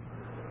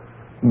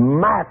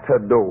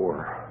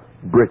matador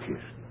breeches.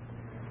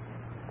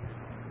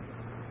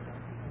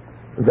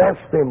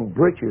 That's them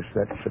breeches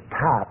that's so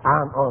tight.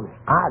 I'm honest.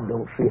 I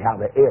don't see how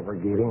they ever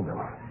get in them.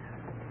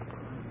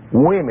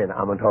 Women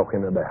I'm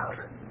talking about.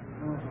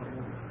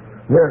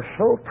 They're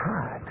so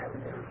tight.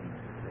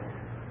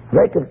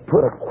 They could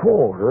put a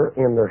quarter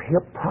in their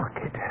hip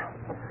pocket,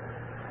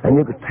 and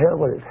you could tell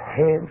whether it's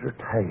heads or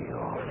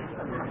tails.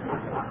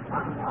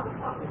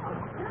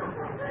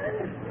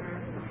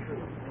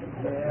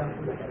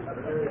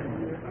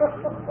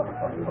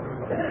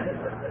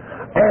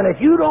 And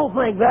if you don't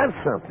think that's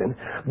something,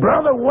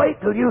 brother, wait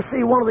till you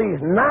see one of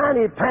these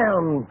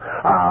 90-pound,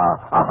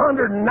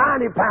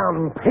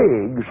 190-pound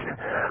pigs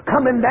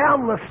coming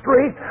down the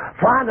street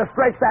trying to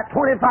stretch that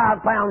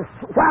 25-pound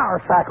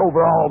flour sack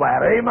over all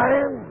that.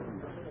 Amen?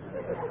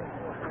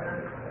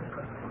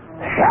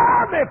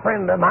 Hear me,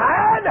 friend of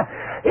mine.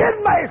 It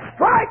may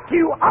strike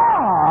you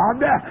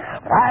odd.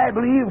 I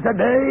believe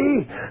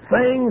today,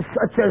 things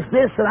such as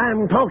this that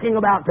I'm talking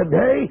about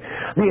today,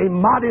 the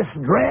immodest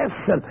dress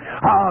and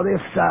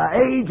this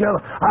age of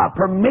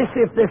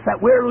permissiveness that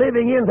we're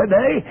living in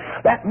today,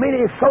 that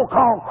many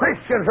so-called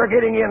Christians are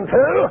getting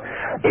into,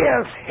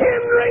 is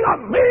hindering a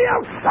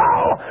million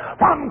souls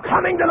from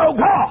coming to know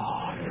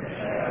God.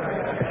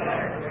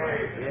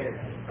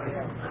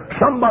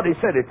 Somebody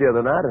said it the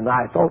other night, and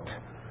I thought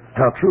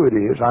how true it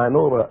is. I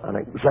know an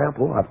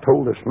example, I've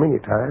told this many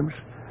times,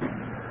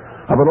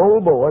 of an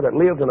old boy that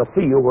lived in a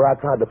field where I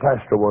tried to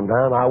pastor one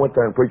time. I went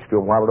there and preached to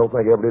him. While I don't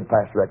think I ever did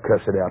pastor that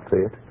cussed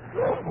outfit.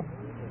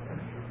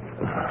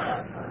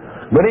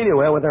 But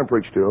anyway, I went there and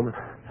preached to him.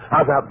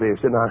 I was out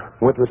visiting. I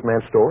went to this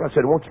man's store. I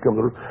said, won't you come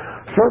to the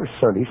service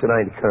Sunday? He said,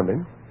 I ain't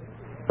coming.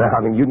 Now,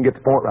 I mean, you can get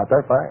the point right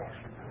there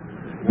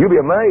fast. You'll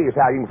be amazed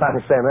how you can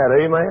finally stand that.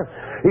 Amen?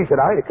 He said,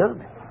 I ain't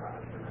coming.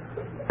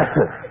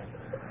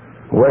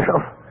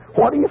 Well,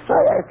 what do you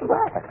say after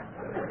that?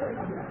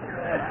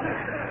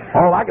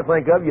 All I can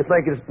think of, you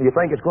think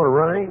it's going to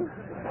rain?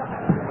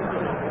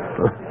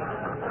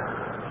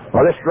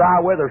 Or this dry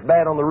weather's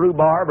bad on the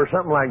rhubarb or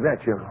something like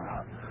that, you know.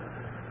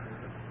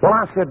 Well,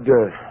 I said,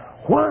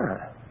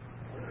 why?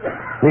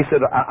 He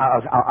said,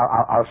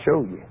 I'll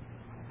show you.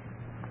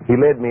 He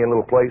led me in a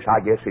little place,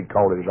 I guess he'd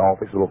call it his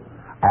office, a little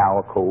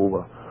alcove,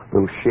 a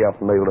little shelf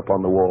nailed up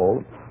on the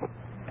wall.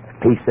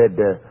 He said,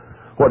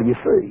 what do you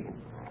see?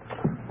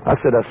 I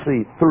said, I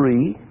see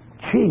 3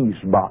 cheese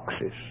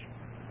boxes.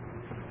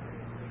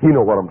 You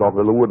know what I'm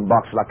talking about, the wooden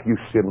boxes like you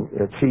sit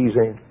cheese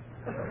in.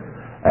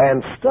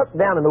 And stuck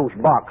down in those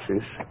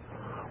boxes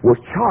was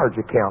charge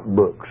account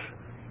books.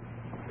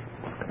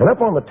 And up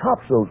on the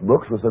tops of those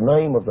books was the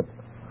name of the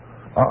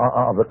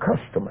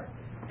customer,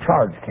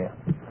 charge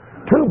account.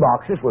 2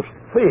 boxes was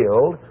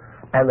filled,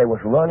 and they was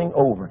running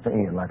over at the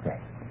end like that.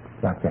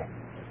 Like that.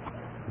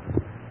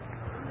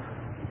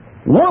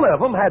 One of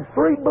them had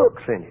 3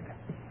 books in it.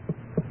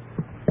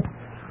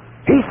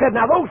 He said,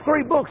 now those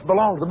 3 books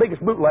belong to the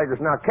biggest bootleggers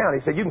in our county.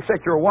 He said, you can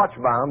set your watch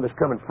by them this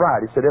coming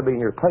Friday. He said, they'll be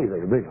in here to pay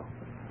their bill.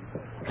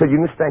 He said, you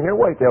can stand here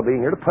and wait. They'll be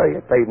in here to pay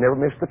it. They've never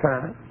missed the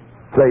time.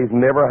 They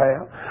never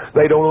have.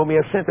 They don't owe me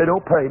a cent. They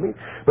don't pay me.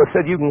 But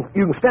said, you can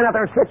stand out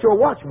there and set your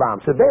watch by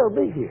them. Said, they'll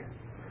be here.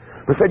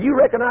 But said, you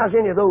recognize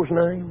any of those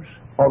names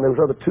on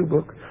those other 2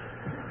 books?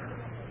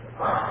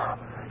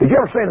 Did you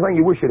ever say anything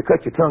you wish you'd have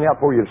cut your tongue out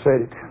before you'd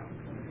said it?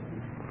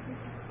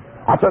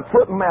 I took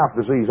foot and mouth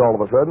disease all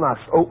of a sudden. I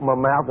opened my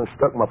mouth and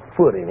stuck my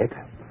foot in it.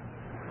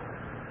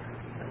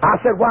 I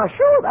said, why,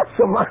 sure, that's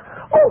some...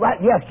 Oh,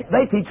 that, yes,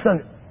 they teach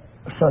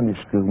Sunday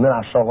school. And then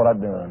I saw what I'd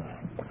done.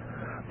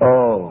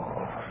 Oh.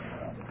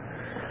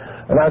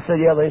 And I said,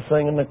 yeah, they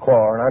sing in the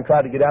choir. And I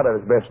tried to get out of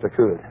it as best I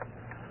could.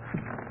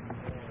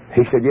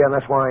 He said, yeah, and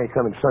that's why I ain't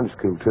coming to Sunday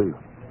school, too.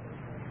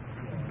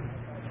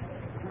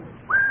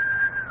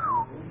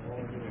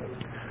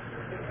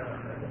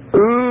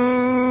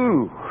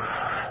 Ooh.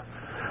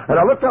 And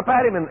I looked up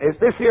at him, and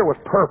this ear was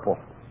purple.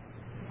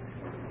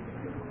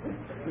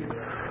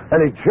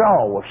 And his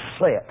jaw was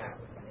set.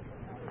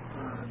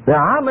 Now,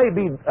 I may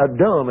be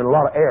dumb in a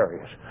lot of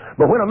areas,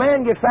 but when a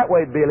man gets that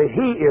way, Billy,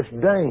 he is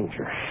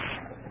dangerous.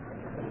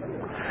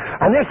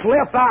 And this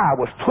left eye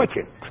was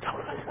twitching.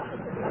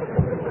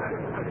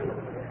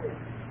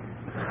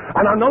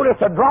 And I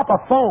noticed a drop of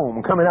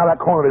foam coming out of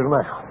that corner of his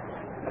mouth.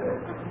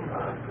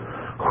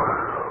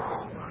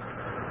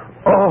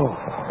 Oh.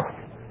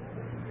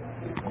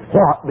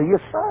 What do you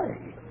say?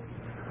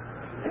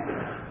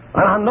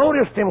 And I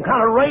noticed him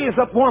kind of raise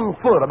up one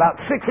foot about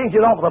 6 inches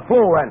off the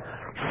floor and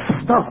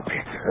stomp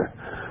it.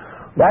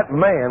 That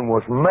man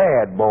was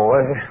mad, boy.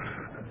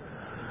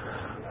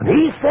 And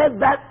he said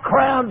that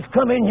crowd's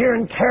come in here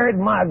and carried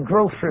my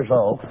groceries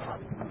off.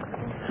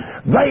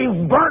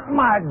 They've burnt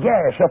my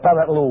gas up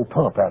out of that little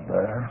pump out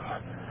there.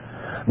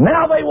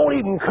 Now they won't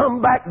even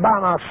come back by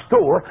my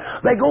store.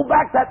 They go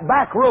back that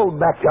back road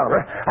back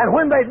yonder, and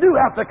when they do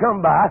have to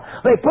come by,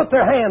 they put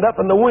their hand up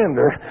in the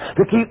window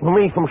to keep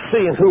me from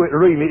seeing who it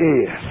really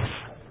is.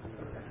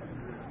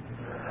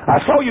 I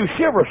saw you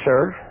shiver,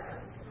 sir.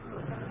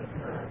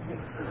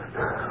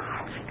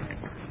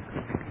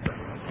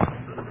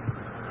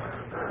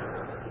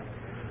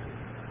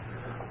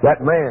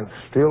 That man's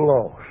still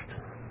lost.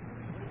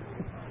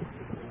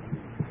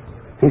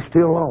 He's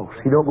still lost.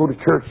 He don't go to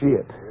church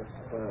yet.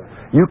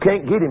 You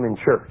can't get him in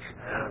church.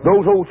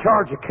 Those old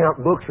charge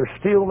account books are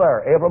still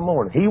there every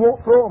morning. He won't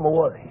throw them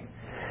away.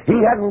 He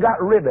hasn't got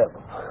rid of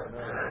them.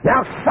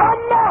 Now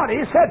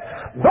somebody said,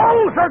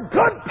 those are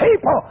good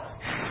people.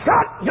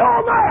 Shut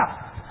your mouth.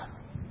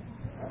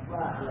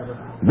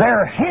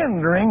 They're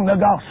hindering the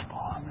gospel.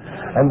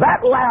 And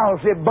that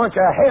lousy bunch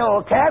of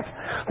hellcats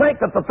think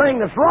that the thing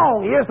that's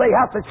wrong is they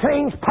have to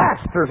change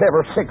pastors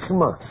every 6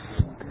 months.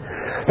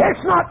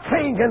 It's not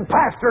changing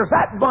pastors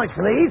that bunch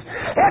needs.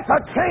 It's a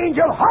change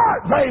of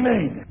heart they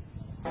need.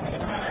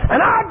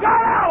 And I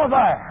got out of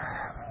there.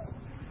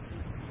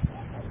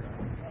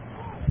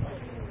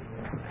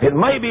 It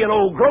may be an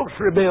old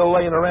grocery bill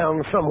laying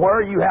around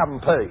somewhere you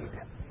haven't paid.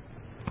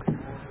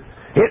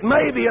 It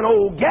may be an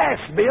old gas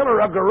bill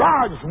or a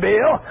garage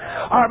bill,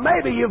 or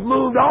maybe you've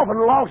moved off and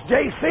lost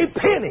J.C.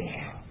 Penney.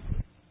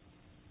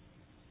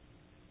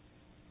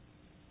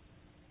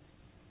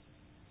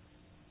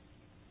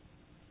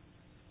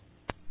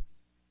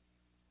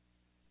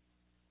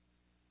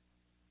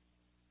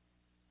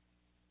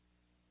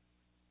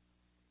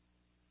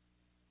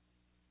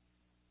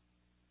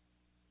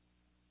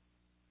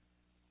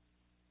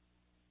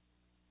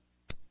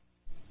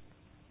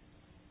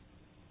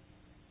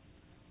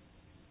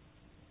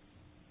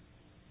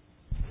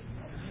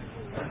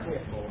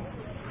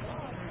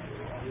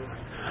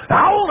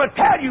 Now, I want to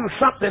tell you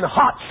something,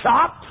 hot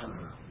shot.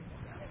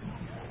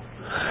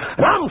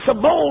 And I'm so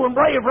bold and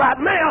brave right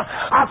now,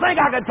 I think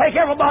I could take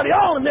everybody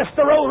on in this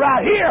row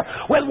right here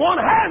with one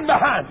hand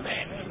behind me.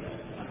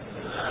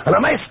 And I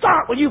may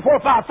start with you 4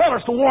 or 5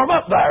 fellas to warm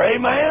up there,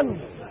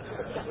 amen?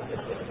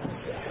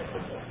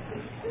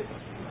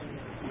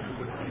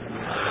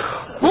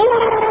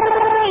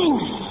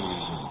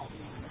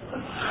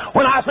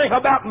 When I think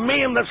about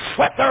men that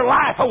sweat their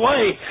life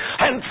away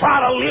and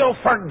try to live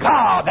for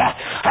God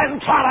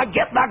and try to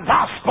get the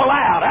gospel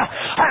out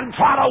and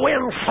try to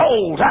win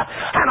souls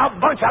and a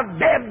bunch of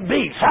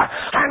deadbeats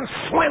and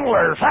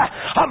swindlers,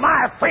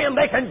 my friend,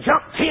 they can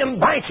jump 10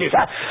 benches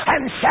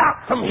and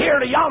shout from here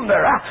to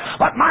yonder.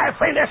 But my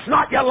friend, it's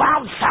not your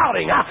loud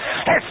shouting.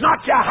 It's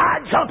not your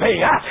high jumping.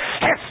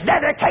 It's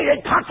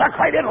dedicated,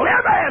 consecrated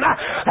living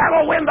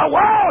that'll win the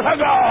world to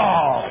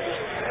God.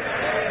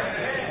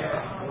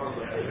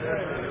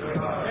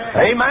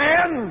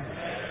 Amen.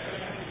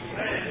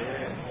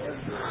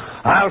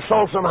 I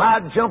saw some high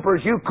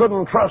jumpers you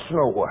couldn't trust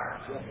nowhere.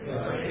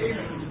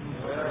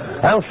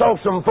 I saw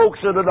some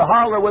folks that would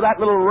holler with that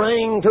little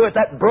ring to it,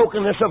 that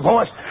brokenness of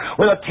voice,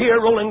 with a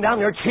tear rolling down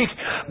your cheek.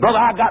 Brother,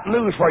 I got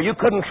news for you. You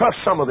couldn't trust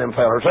some of them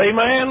fellas.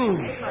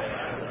 Amen.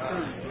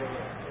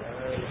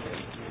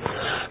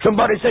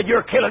 Somebody said,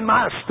 you're killing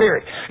my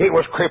spirit. It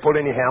was crippled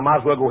anyhow.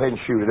 Might as well go ahead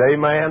and shoot it.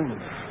 Amen.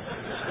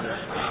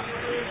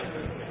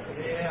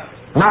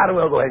 Might as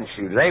well go ahead and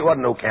shoot it. Ain't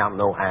wasn't no count,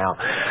 no how.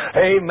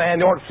 Amen.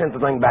 You ought to send the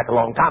thing back a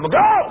long time ago.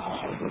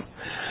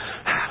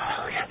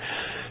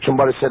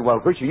 Somebody said,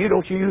 well, preacher, you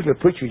usually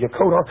preach with your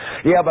coat on?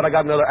 Yeah, but I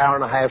got another hour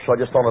and a half, so I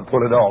just thought I'd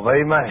pull it off.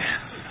 Amen.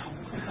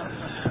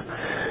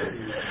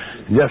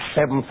 Just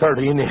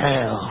 7:30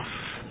 anyhow.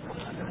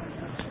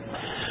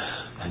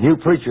 And you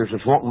preachers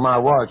that's wanting my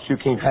watch, you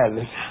can't have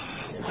it.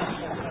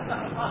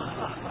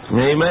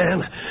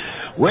 Amen.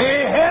 We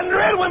hinder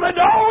it when we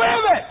don't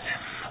live it.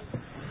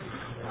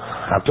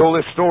 I've told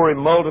this story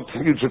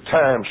multitudes of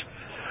times.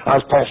 I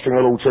was pastoring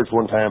a little church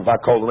one time. If I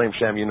call the name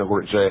Sam, you know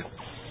where it's at.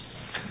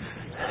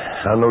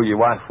 I know your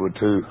wife would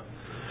too.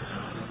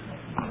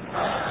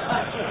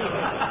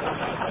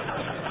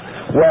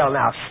 Well,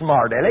 now,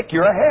 smart aleck,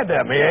 you're ahead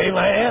of me,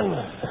 amen.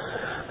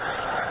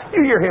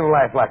 You hear him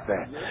laugh like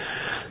that.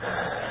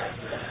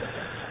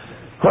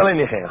 Well,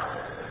 anyhow,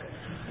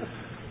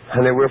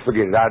 and then we'll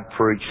forget it. I'd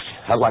preached.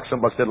 Like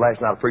somebody said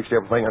last night, I preached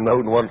everything I know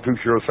and wasn't too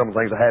sure of some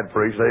things I had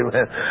preached,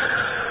 amen.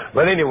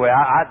 But anyway,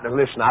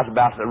 listen, I was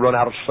about to run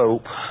out of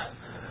soap.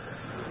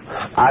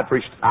 I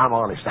preached, I'm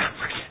honest, I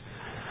preached.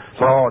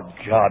 Lord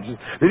God.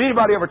 Did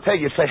anybody ever tell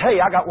you, say, hey,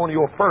 I got one of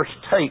your first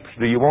tapes.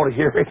 Do you want to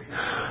hear it?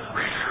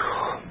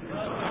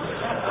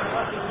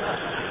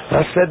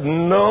 I said,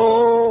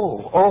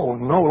 no. Oh,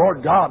 no,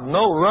 Lord God,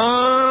 no.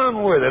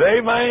 Run with it.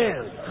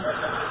 Amen.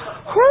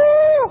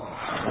 Whew.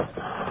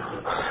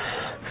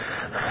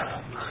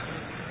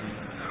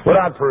 What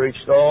I'd preach,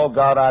 oh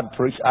God, I'd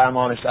preach, I'm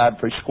honest, I'd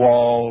preach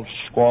squalls,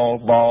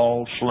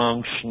 balls,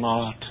 slung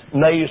snot,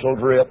 nasal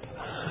drip.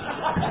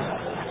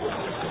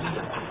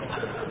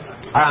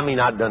 I mean,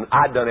 I'd done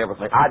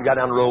everything. I'd got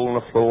down and roll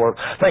on the floor.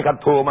 Think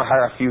I'd pulled my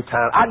hair a few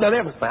times. I'd done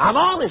everything. I'm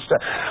honest.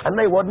 And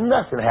there wasn't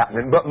nothing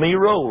happening but me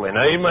rolling.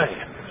 Amen.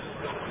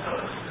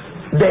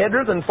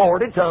 Deader than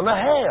 40 tons of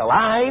hell.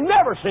 I ain't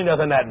never seen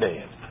nothing that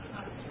dead.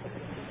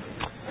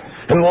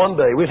 And one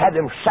day, we'd had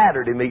them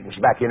Saturday meetings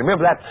back in.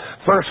 Remember that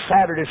first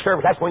Saturday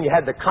service? That's when you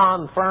had the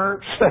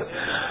conference.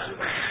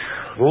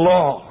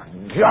 Lord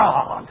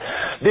God,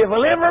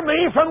 deliver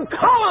me from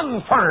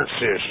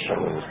conferences.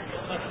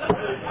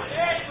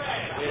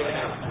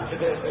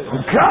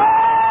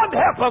 God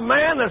help a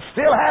man that's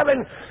still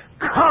having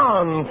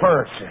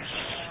conferences.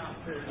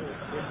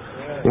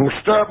 You can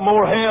stir up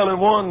more hell in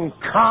one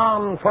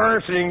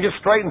conference and you can get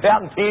straightened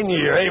out in 10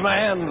 years.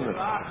 Amen.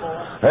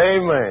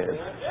 Amen.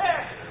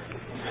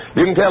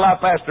 You can tell I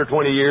pastored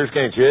 20 years,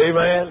 can't you?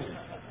 Amen.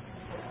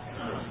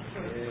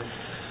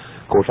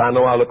 Of course, I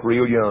know I look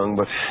real young,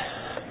 but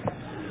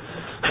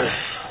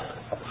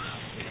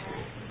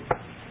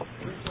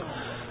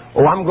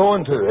oh, I'm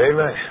going to.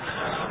 Amen.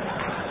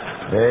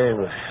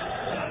 Amen.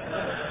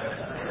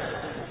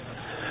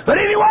 But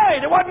anyway,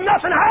 there wasn't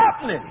nothing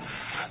happening.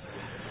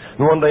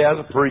 And one day I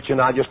was preaching,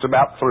 I just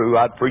about through.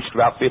 I'd preached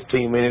about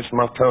 15 minutes, and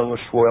my tongue was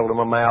swelled in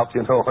my mouth,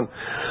 and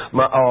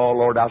oh,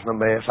 Lord, I was in a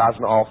mess. I was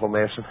in an awful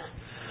mess. And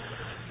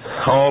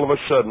all of a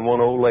sudden,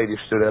 one old lady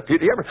stood up. Do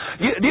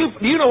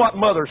you know what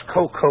Mother's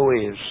Cocoa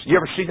is? You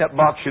ever see that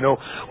box,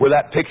 with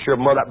that picture of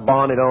Mother, that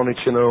bonnet on it,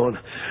 And,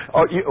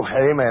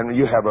 hey, man,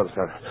 you have other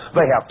stuff.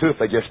 They have, too, if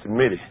they just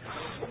admit it.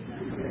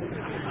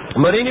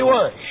 But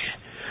anyway,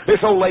 this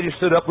old lady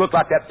stood up, looked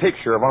like that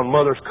picture of on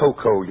Mother's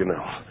Cocoa,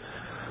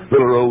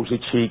 Little rosy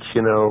cheeks,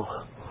 a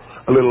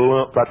little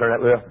lump right there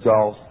in that left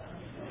jaw.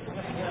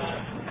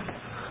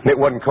 And it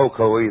wasn't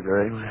cocoa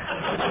either,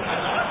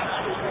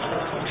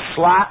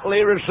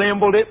 Slightly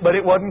resembled it, but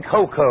it wasn't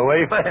cocoa,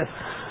 amen.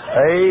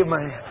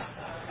 Amen.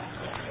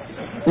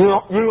 You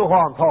know what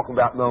I'm talking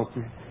about, don't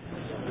you?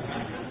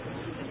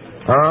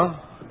 Huh?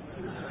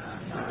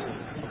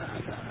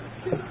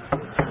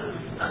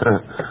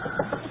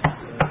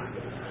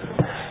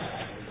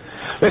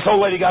 This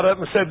old lady got up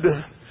and said,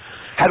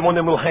 had one of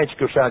them little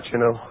handkerchiefs out,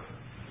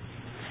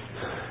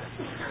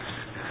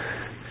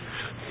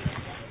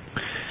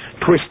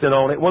 Twisting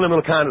on it. One of them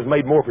little kind was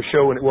made more for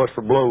show than it was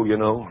for blow,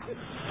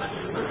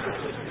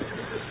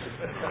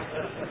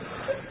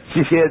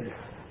 She said,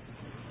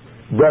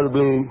 Brother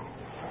Bloom,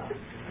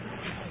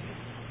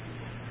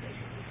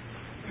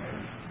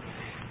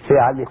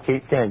 I just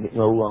can't stand it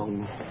no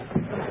longer.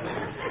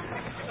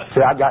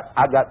 I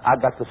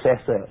got to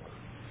fess up.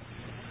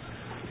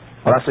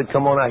 Well, I said,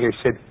 come on out here.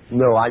 She said,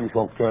 no, I just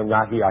won't stand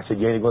right here. I said,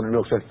 you ain't going to do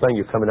no such thing.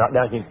 You're coming out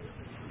down here.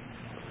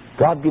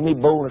 God give me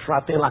boldness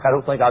right then like I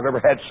don't think I've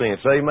ever had since.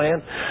 Amen.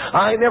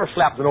 I ain't never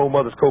slapped an old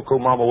Mother's Cocoa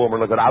mama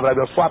woman. Look at I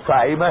believe I'll slap her.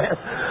 Amen.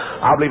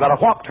 I believe I'd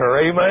have whopped her.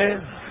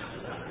 Amen.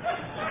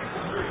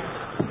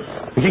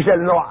 She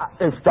said, no,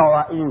 it's all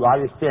right.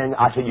 I just stand.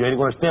 I said, you ain't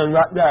going to stand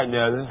right there,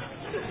 nothing.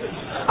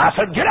 I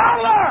said, get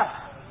out of there.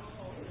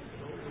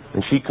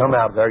 And she come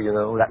out there,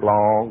 that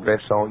long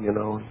dress on,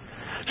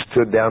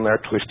 stood down there,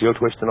 still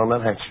twisting on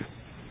that handkerchief.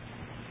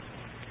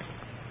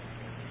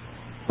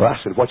 Well, I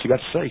said, what you got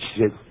to say?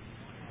 She said,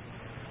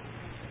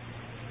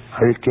 I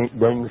just can't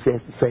bring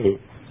myself to say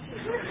it.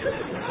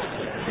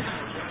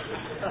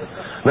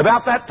 And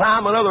about that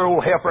time, another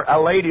old heifer, a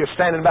lady, is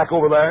standing back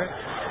over there.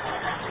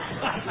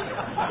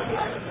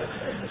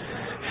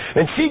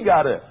 And she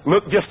got up,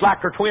 looked just like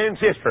her twin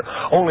sister,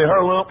 only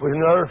her lump was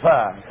another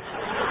 5.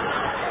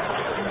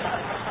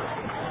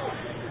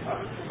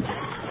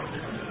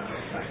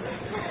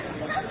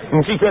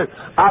 And she said,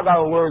 I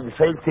got a word to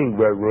say too,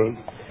 Brother Ray.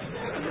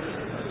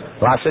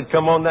 Well, I said,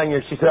 come on down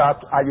here. She said,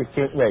 I just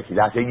can't make it.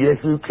 I said,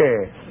 yes, you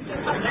can.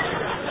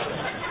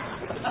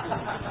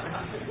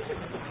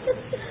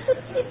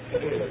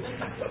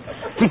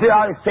 She said,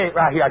 I'll just say it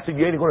right here. I said,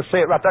 you ain't going to say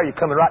it right there. You're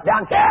coming right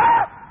down.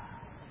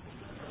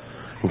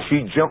 And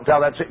she jumped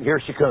out of that sitting. Here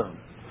she come.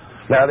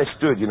 Now they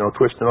stood,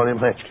 twisting on them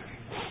handkerchiefs.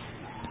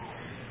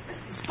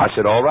 I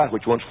said, all right,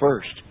 which one's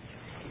first?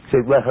 She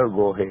said, let her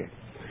go ahead.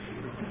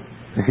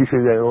 And he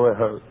said, let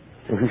her.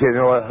 And he said,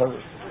 let her.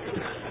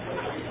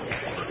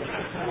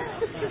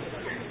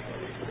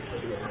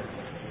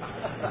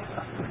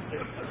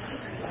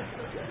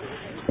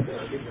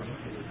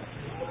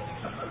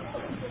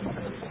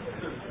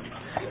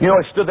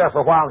 I stood there for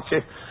a while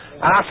and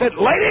I said,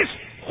 ladies,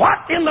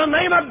 what in the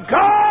name of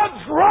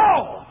God's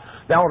wrong?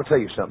 Now, I want to tell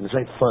you something. This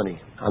ain't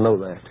funny. I know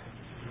that.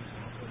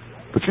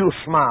 But you'll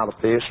smile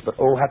at this, but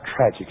oh, how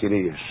tragic it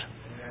is.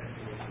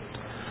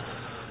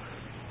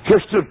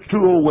 Here stood 2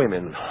 old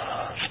women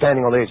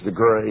standing on the edge of the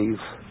grave.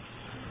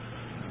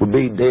 Would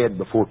be dead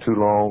before too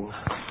long.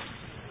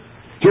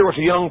 Here was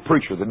a young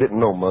preacher that didn't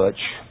know much.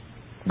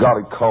 God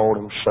had called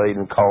him, saved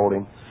him, called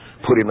him,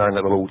 put him there in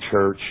that little old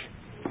church.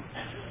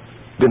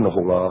 Didn't know a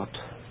whole lot.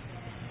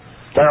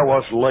 There I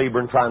was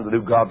laboring, trying to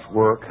do God's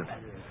work. And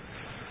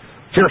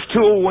here's 2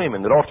 old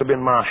women that ought to have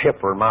been my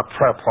helper, my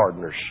prayer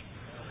partners.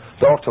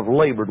 That ought to have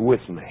labored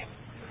with me.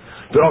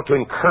 That ought to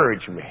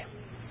encourage me.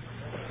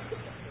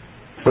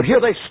 But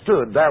here they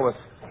stood there with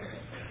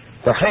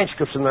their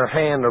handkerchiefs in their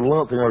hand, their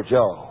lump in their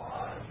jaw.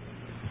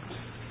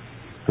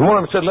 And one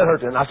of them said, let her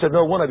tell it. And I said,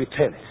 no, one of you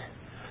tell it.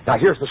 Now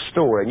here's the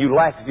story, and you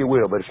laugh if you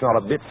will, but it's not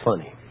a bit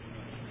funny.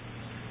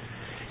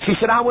 She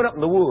said, I went up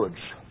in the woods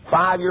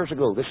 5 years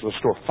ago. This is a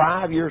story,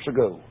 5 years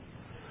ago.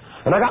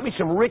 And I got me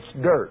some rich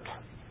dirt.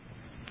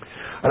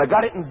 And I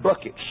got it in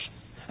buckets.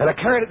 And I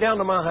carried it down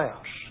to my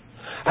house.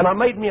 And I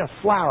made me a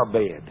flower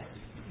bed.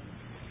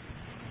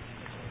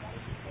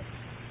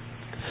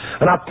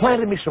 And I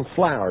planted me some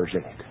flowers in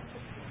it.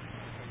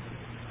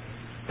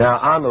 Now,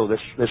 I know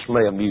this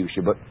may amuse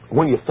you, but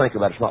when you think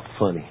about it, it's not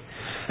funny.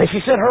 And she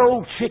said her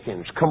old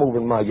chickens come over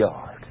in my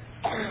yard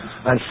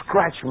and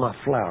scratch my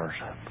flowers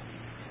up.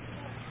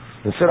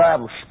 And said I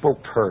haven't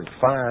spoke to her in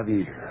 5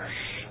 years.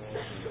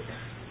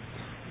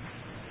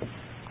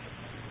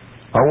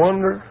 I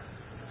wonder,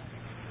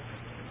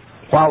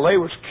 while they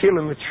was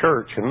killing the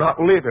church and not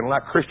living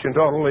like Christians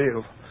ought to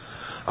live,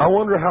 I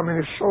wonder how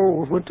many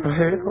souls went to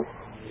hell.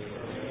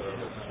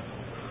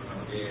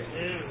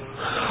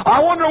 I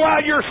wonder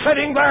why you're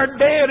sitting there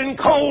dead and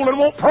cold and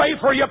won't pray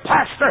for your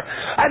pastor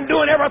and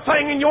doing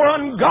everything in your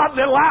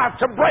ungodly life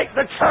to break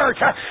the church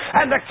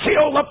and to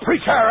kill the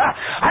preacher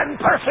and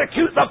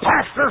persecute the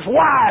pastor's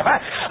wife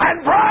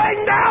and bring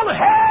down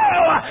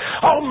hell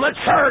on the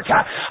church.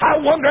 I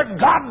wonder,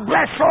 God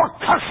bless your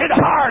cussed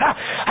heart,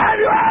 have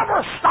you ever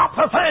stopped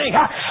to think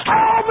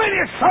how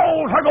many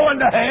souls are going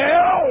to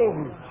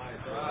hell?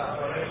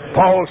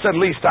 Paul said,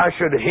 least I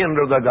should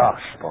hinder the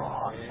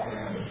gospel.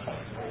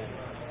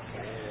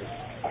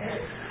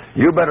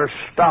 You better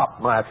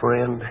stop, my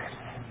friend.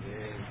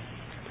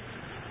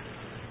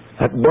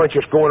 That bunch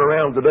is going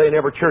around today in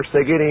every church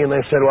they get in,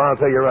 they said, well,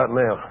 I'll tell you right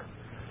now,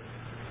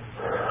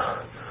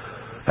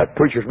 that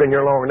preacher's been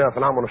here long enough,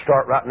 and I'm going to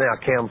start right now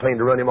a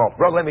campaign to run him off.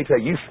 Brother, let me tell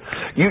you,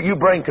 you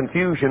bring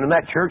confusion in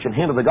that church and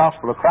hinder the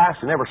gospel of Christ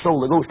and every soul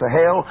that goes to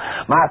hell,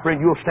 my friend,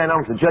 you'll stand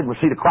on the judgment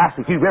seat of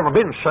Christ if you've ever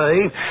been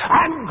saved,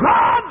 and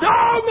God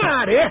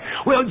Almighty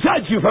will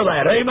judge you for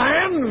that.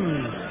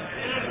 Amen?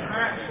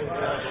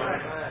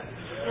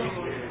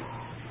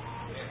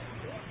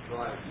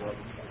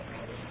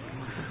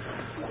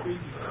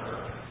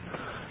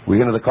 We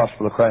enter the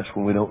gospel of Christ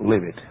when we don't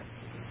live it.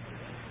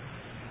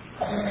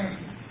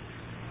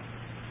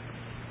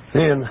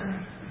 Then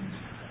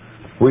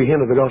we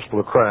enter the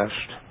gospel of Christ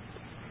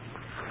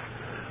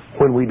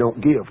when we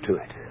don't give to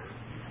it.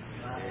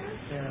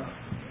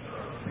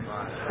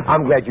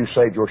 I'm glad you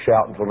saved your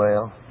shouting for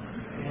now.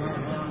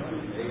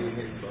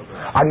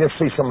 I can just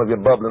see some of you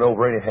bubbling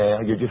over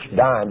anyhow. You're just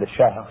dying to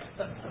shout.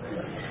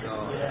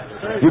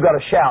 You got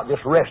to shout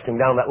just resting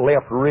down that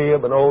left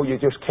rib, and oh, you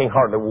just can't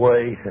hardly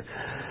wait.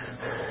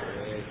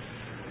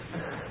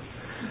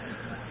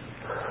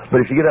 But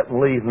if you get up and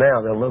leave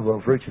now, they'll love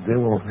those preachers. They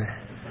won't.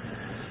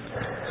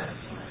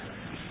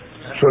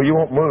 So you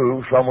won't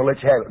move, so I'm going to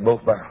let you have it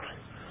both barrels.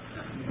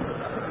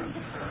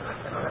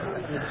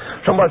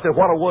 Somebody said,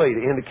 what a way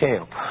to end the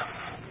camp.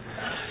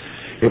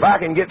 If I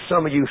can get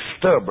some of you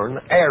stubborn,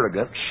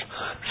 arrogant,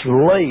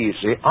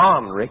 lazy,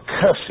 ornery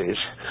cusses,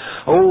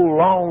 old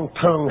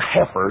long-tongued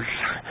heifers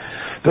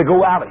to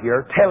go out of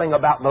here telling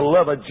about the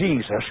love of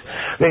Jesus,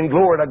 then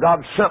glory to God,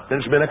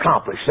 something's been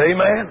accomplished.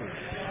 Amen?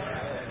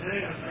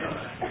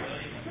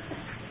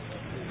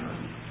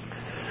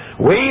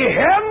 We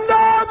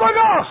hinder the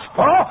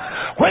gospel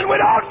when we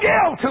don't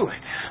give to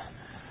it.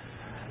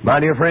 My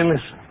dear friend,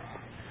 listen.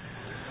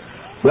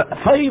 The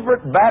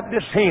favorite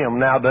Baptist hymn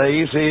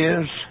nowadays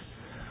is,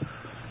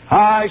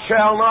 I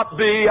shall not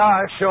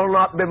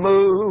be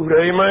moved.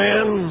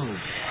 Amen.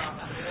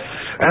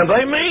 And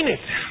they mean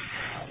it.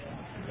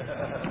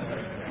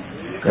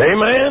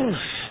 Amen.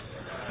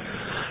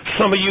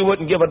 Some of you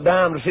wouldn't give a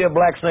dime to see a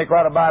black snake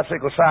ride a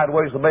bicycle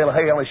sideways the bale of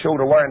hay on his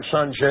shoulder wearing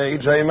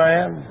sunshades.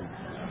 Amen.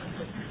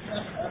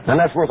 And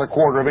that's worth a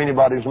quarter of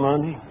anybody's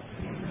money.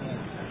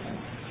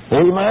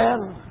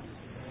 Amen.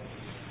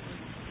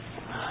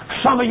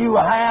 Some of you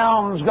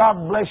hounds,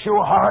 God bless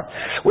your heart,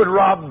 would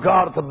rob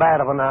God at the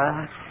bat of an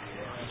eye.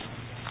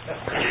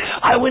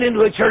 I went into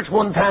a church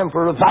one time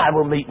for a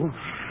revival meeting.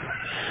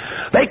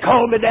 They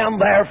called me down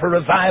there for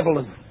revival,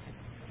 and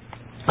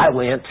I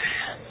went.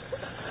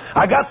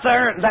 I got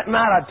there, and that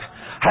night I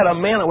had a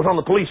man that was on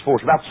the police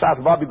force about the size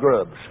of Bobby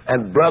Grubbs.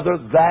 And brother,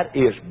 that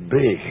is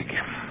big.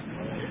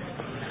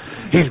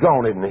 He's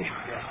gone, isn't he?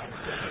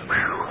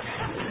 Whew.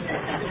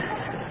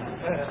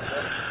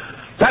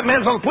 That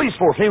man's on the police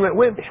force. He went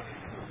with me.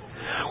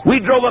 We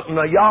drove up in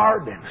the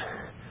yard, and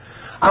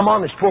I'm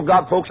honest, poor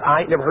God, folks,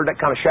 I ain't never heard that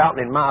kind of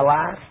shouting in my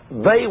life.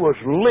 They was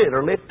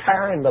literally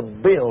tearing the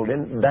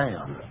building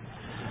down.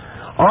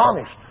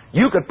 Honest.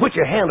 You could put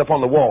your hand up on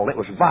the wall, and it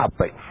was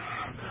vibrating.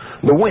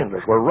 The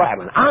windows were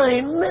rattling. I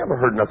ain't never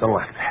heard nothing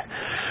like that.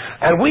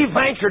 And we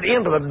ventured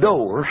into the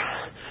doors,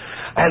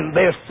 and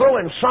they're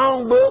throwing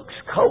songbooks.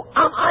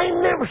 I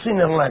ain't never seen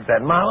nothing like that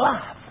in my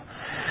life.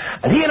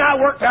 And he and I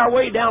worked our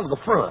way down to the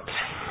front.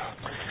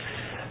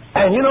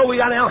 And you know, we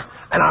got down,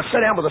 and I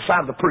sat down by the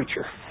side of the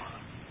preacher.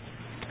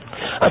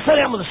 I sat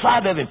down by the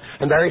side of him,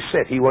 and there he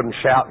sat. He wasn't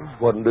shouting,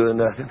 wasn't doing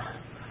nothing.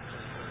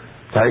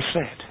 They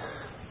said.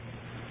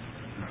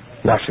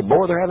 And I said,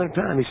 boy, they're having a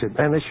time. He said,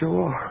 man, they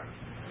sure are.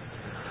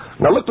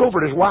 And I looked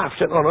over at his wife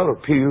sitting on another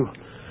pew,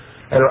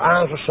 and her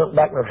eyes were sunk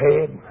back in her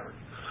head.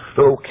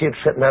 The old kid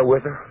sitting there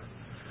with her.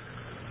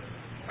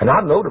 And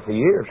I've known her for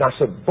years. I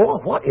said, boy,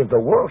 what in the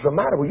world's the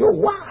matter with your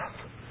wife?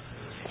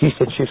 He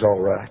said, she's all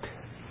right.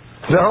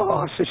 No,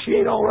 I said, she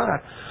ain't all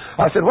right.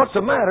 I said, what's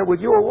the matter with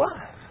your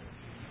wife?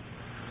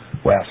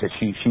 Well, I said,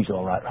 she's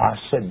all right. I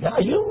said, now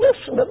you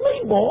listen to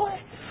me, boy.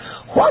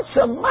 What's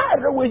the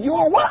matter with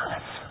your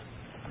wife?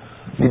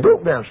 He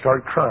broke down and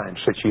started crying.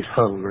 Said, she's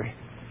hungry.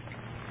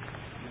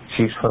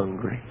 She's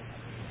hungry.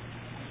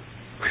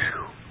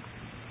 Whew.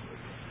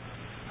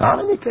 Now,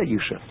 let me tell you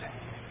something.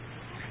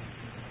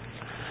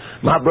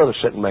 My brother's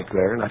sitting back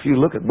there, and if you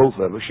look at both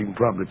of us, you can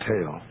probably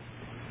tell.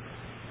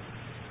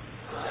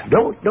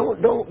 Don't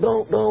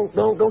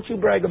you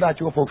brag about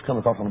your folks coming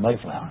across on the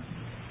Mayflower.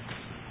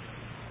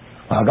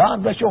 Now,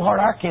 God bless your heart,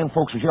 our kin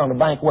folks was here on the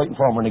bank waiting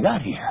for them when they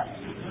got here.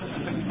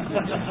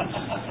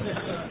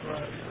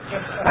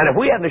 And if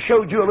we hadn't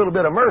showed you a little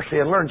bit of mercy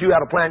and learned you how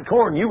to plant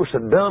corn, you were so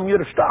dumb you'd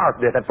have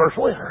starved to death that first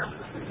winter.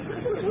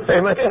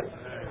 Amen.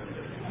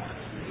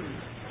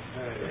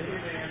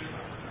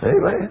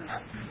 Amen.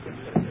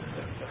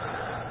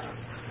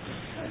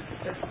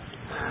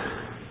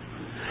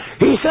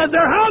 He said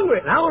they're hungry.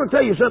 And I want to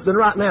tell you something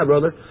right now,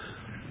 brother.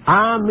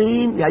 I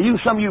mean, now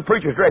some of you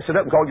preachers dress it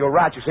up and call your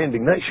righteous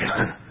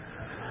indignation.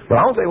 But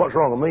I want to tell you what's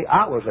wrong with me.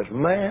 I was as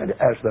mad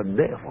as the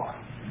devil.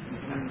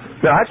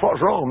 Now, that's what's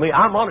wrong with me.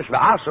 I'm honest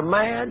about it. I was so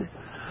mad.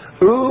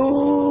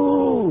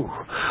 Ooh.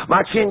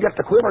 My chin got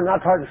to quiver and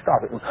I tried to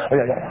stop it.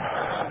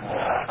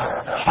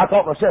 I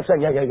thought myself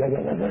saying, yeah.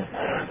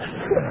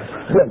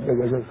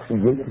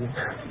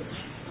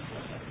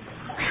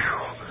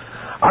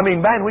 I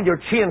mean, man, when your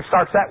chin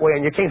starts that way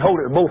and you can't hold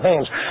it with both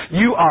hands,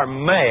 you are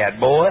mad,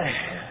 boy.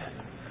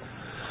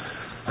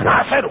 And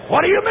I said,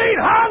 what do you mean,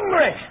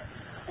 hungry?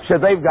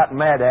 Said, they've got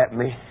mad at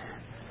me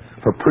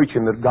for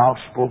preaching the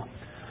gospel,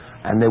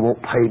 and they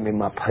won't pay me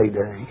my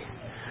payday.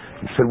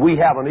 He said, we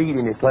haven't eaten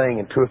anything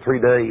in 2 or 3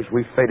 days.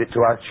 We fed it to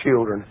our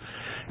children.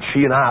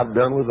 She and I have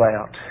done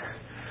without.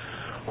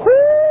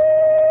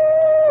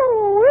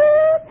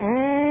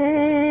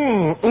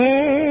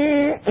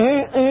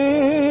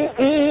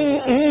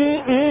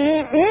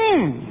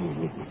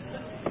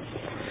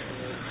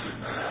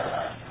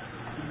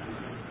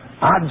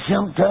 I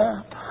jumped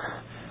up.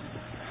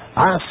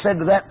 I said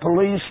to that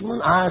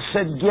policeman, I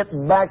said, get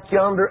back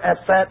yonder at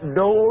that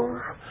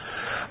door.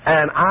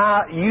 And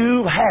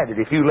you've had it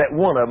if you let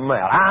one of them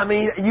out. I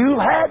mean, you've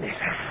had it.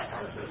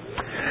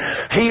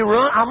 He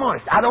run, I'm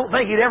honest, I don't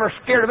think he'd ever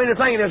scared of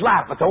anything in his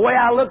life. But the way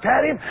I looked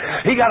at him,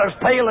 he got as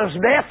pale as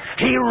death.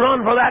 He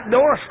run for that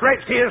door,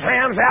 stretched his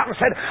hands out and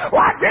said,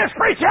 like this,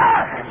 preacher!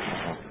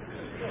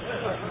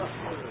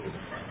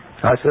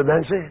 I said,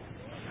 that's it.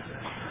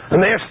 And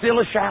they're still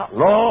a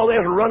shouting. Oh,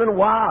 they're running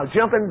wild,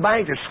 jumping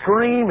banks,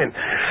 screaming.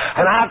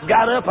 And I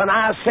got up and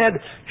I said,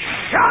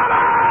 shut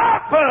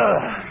up!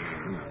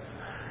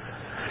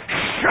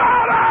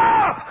 Shut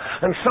up!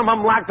 And some of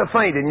them like to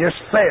faint and just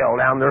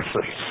fell down their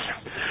seats.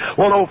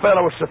 One old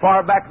fellow was so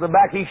far back to the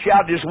back, he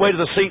shouted his way to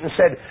the seat and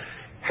said,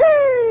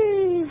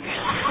 hey!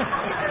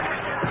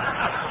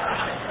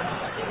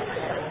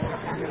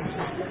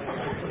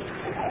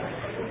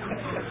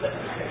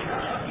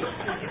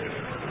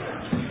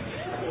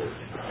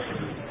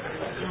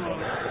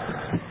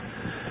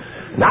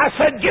 And I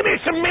said, give me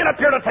some men up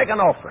here to take an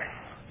offering.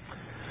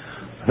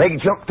 They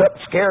jumped up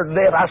scared to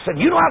death. I said,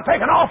 you know how to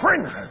take an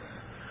offering?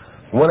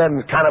 One of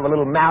them, kind of a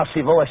little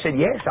mousy voice, said,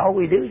 yes, all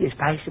we do is just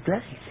pass the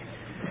plate.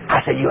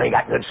 I said, you ain't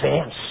got good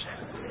sense.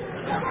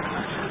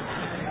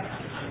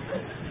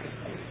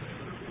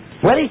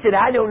 Well, he said,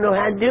 I don't know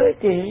how to do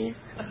it then.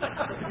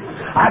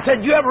 I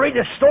said, you ever read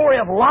the story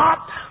of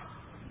Lot?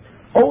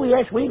 Oh,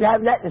 yes, we'd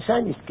have that in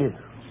Sunday school.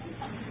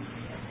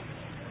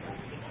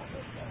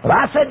 But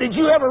I said, did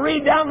you ever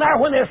read down there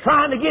when they was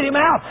trying to get him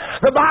out?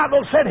 The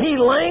Bible said he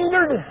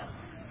lingered.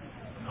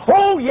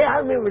 Oh, yeah,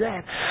 I remember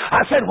that.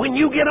 I said, when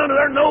you get under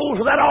their nose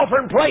with that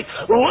offering plate,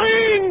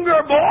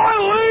 linger, boy,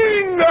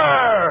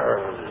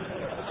 linger.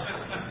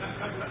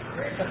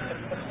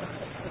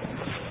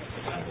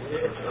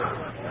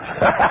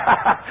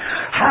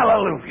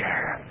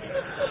 Hallelujah.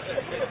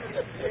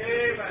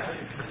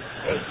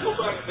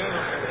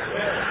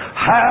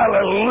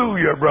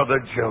 Hallelujah,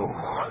 Brother Joe.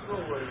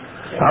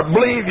 I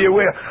believe you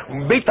will.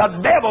 Beat the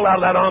devil out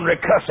of that ornery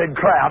cussed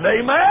crowd.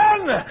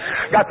 Amen?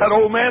 Got that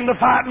old man in the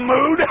fighting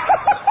mood?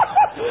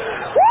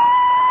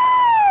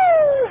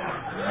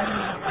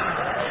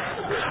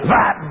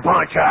 That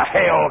bunch of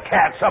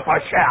hellcats up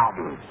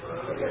a-shouting.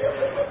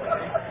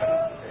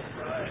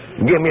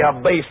 Give me a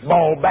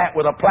baseball bat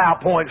with a plow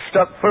point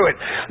stuck through it,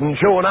 and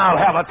Joe and I'll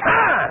have a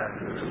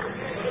time.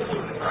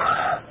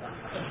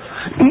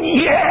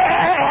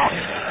 Yeah!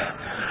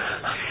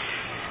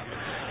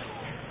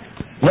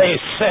 They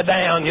sat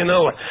down, you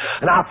know,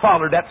 and I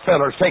followed that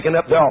feller taking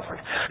up the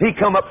offering. He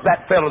come up to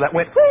that feller that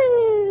went,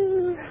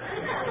 whoo.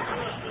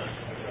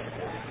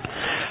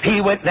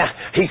 He went down,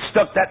 he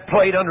stuck that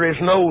plate under his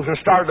nose and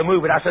started to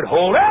move it. I said,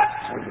 hold it!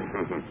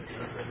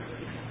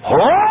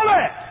 Hold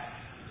it!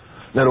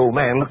 That old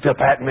man looked up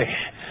at me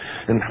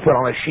and put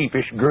on a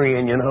sheepish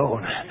grin, you know.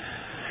 And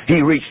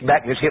he reached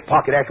back in his hip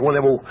pocket after one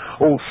of them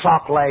old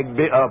sock lag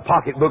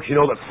pocket books, you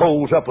know, that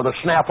folds up with a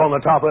snap on the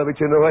top of it,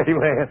 you know.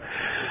 Amen.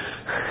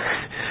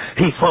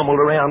 He fumbled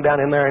around down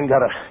in there and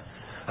got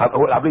I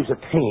believe it's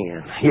a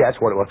 10. Yeah, that's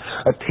what it was.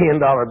 A $10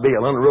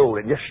 bill. Unrolled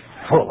it, just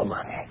full of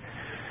money.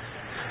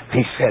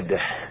 He said,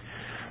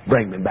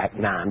 bring me back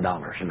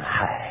 $9.50.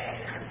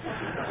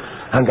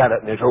 I got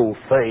up in his old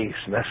face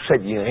and I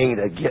said, you ain't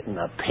getting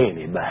a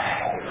penny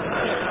back.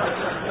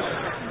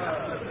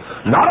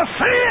 Not a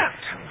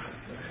cent.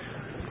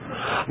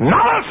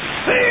 Not a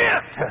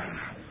cent.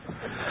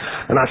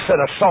 And I said,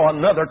 I saw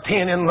another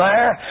 10 in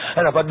there,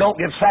 and if I don't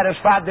get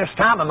satisfied this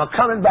time, I'm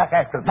coming back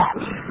after that.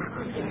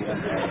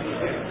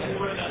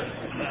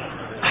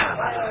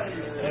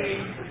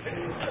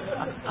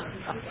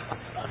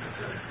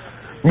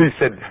 He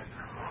said,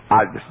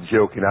 I'm just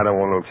joking. I don't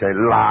want to say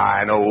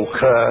lying old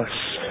cuss.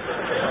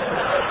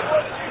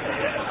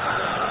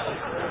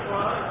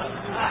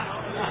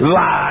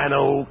 Lying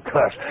old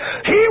cuss.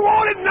 He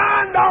wanted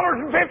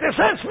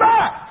 $9.50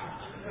 back.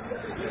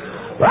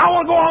 But I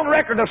want to go on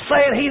record of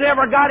saying he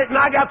never got it, and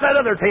I got that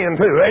other 10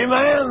 too.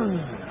 Amen.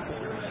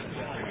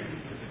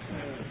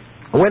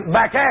 I went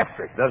back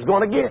after it. I was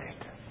going to get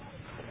it.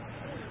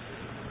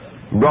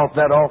 Brought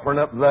that offering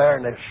up there,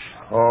 and there's,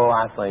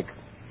 I think,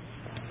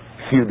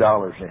 a few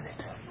dollars in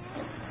it.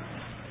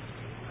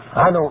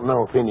 I don't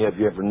know if any of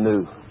you ever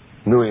knew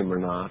him or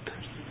not.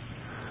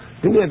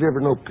 Did any of you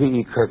ever know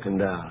P.E.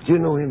 Kirkendall? Do you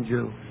know him,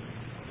 Joe?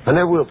 I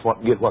never will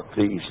forget what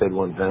P.E. said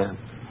one time.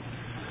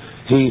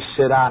 He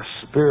said, I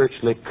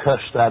spiritually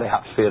cussed that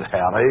outfit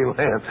out.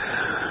 Amen.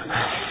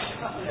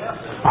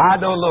 I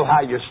don't know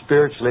how you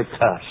spiritually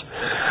cuss,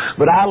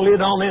 but I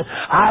lit on them.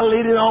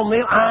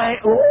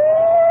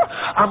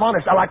 I'm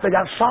honest, I like they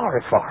got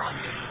sorry for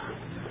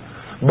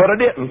them. But I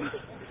didn't.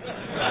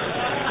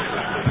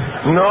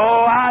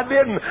 No, I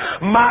didn't.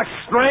 My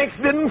strength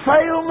didn't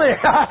fail me.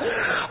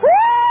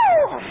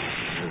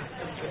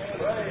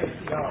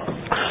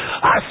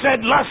 I said,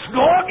 let's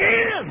go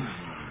again.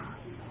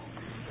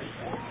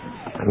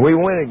 And we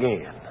went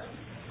again.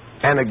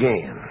 And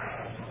again.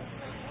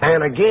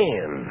 And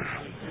again.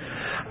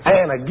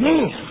 And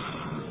again.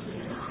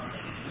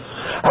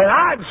 And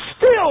I'd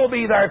still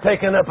be there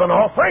taking up an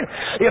offering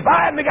if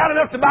I hadn't got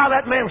enough to buy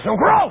that man some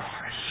groceries.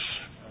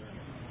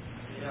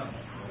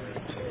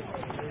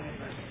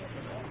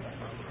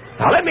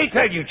 Now let me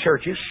tell you,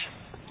 churches,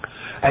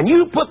 and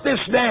you put this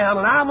down,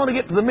 and I'm going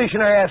to get to the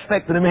missionary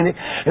aspect in a minute,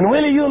 and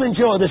Willie, you'll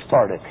enjoy this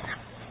part of it.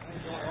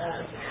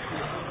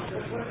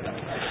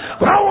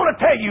 But I want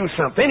to tell you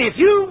something. If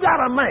you've got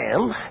a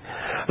man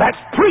that's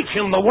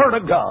preaching the Word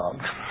of God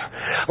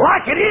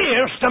like it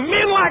is to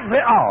men like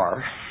they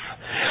are,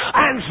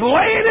 and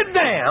laying it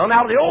down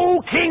out of the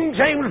old King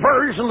James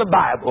Version of the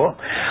Bible,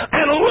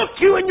 and look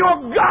you in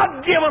your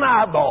God-given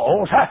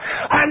eyeballs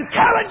and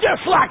tell it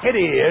just like it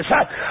is,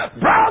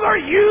 brother,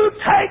 you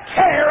take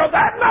care of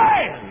that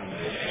man.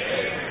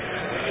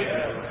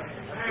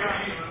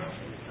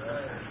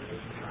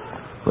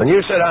 When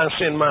you said I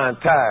send my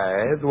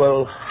tithe,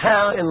 well,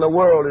 how in the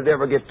world did it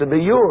ever get to be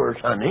yours,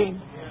 honey?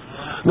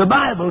 The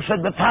Bible said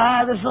the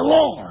tithe is the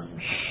Lord's.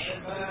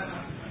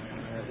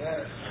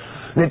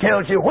 And it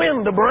tells you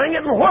when to bring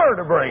it and where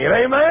to bring it.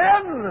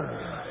 Amen?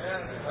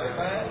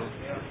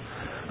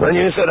 When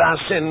you said I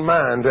send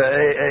mine to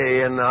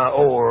AA and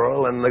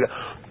Oral and the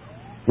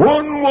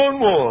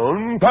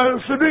 111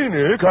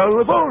 Pasadena,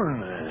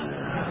 California.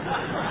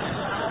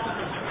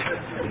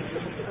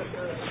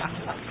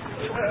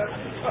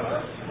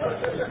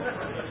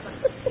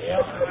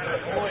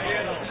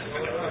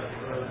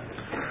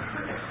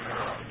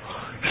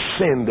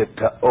 Send it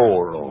to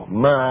Oral,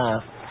 my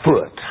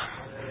foot.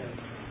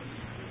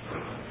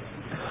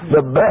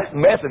 The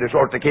Methodists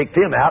ought to kicked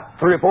him out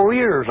 3 or 4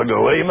 years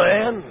ago.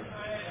 Amen.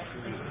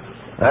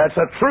 That's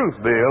a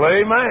truth, Bill.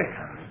 Amen.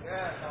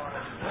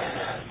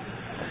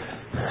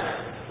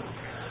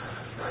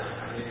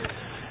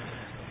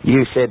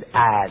 You said,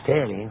 I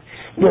tell him.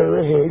 Go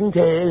ahead and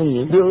tell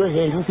him. Go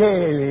ahead and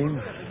tell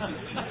him.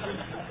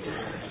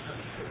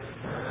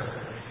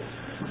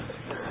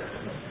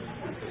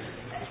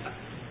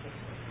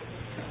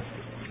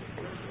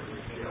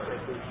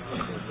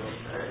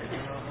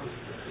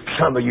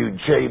 Some of you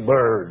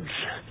jaybirds,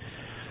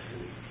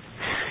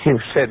 you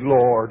said,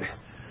 Lord,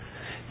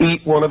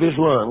 eat one of his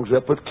lungs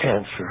up with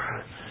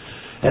cancer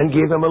and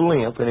give him a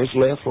limp in his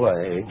left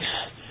leg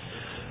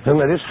and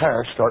let his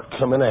hair start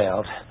coming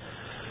out.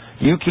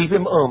 You keep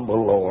him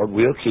humble, Lord.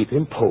 We'll keep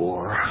him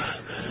poor.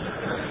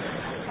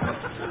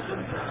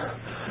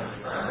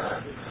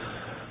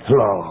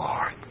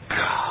 Lord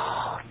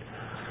God,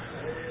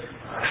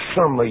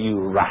 some of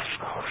you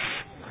rascals.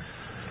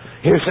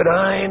 You said,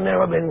 I ain't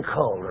never been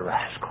called a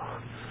rascal.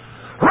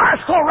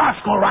 Rascal,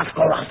 rascal,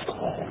 rascal,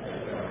 rascal.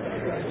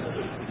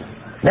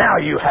 Now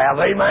you have,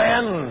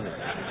 amen.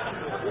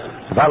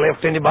 If I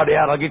left anybody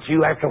out, I'll get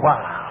you after a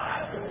while.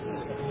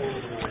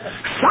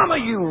 Some of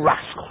you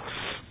rascals.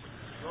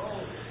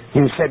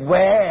 You said,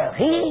 well,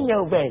 he ain't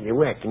no better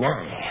working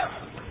I am.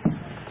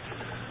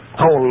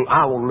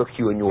 I will look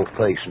you in your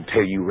face and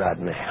tell you right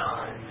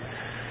now.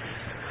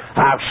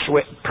 I've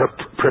sweat,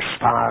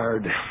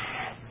 perspired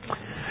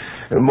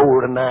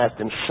more tonight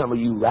than some of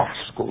you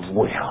rascals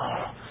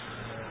will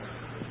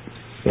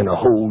in a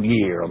whole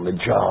year on the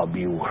job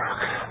you work.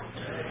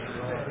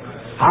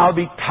 I'll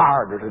be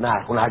tireder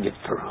tonight when I get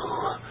through.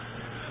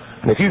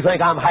 And if you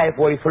think I'm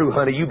halfway through,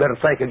 honey, you better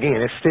think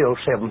again. It's still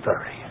 7:30.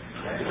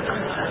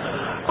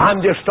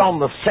 I'm just on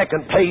the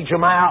second page of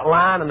my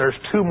outline, and there's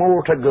 2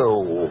 more to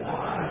go.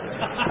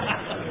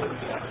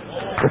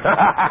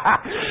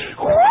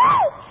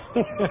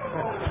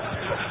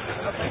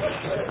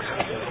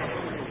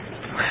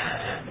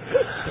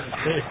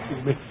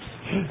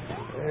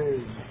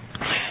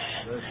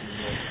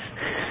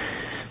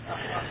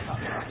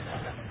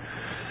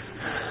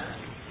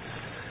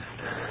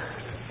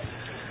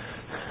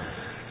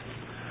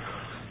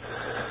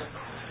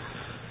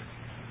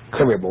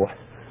 Come here, boy.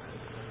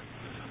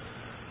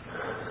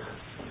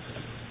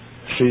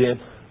 See them?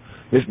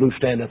 Miss Blue,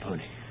 stand up,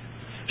 honey.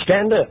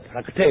 Stand up.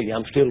 I can tell you,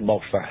 I'm still the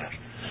boss of our house.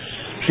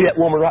 See that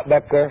woman right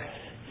back there?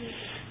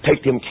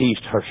 Take them keys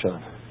to her,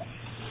 son.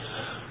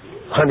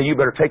 Honey, you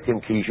better take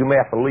them keys. You may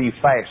have to leave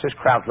fast. This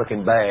crowd's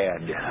looking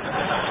bad.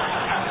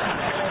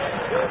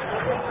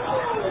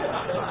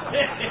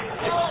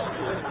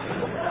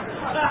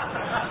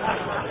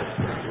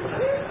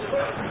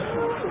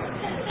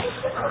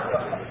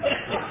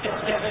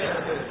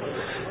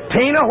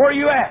 Tina, where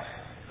you at?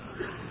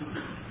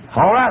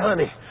 All right,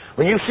 honey.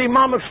 When you see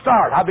Mama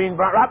start, I'll be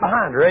right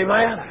behind her.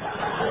 Amen?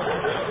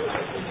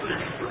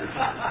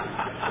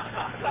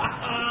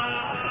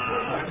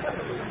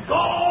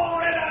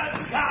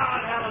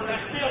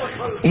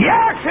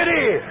 Yes, it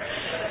is.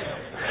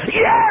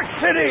 Yes,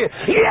 it is.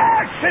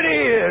 Yes, it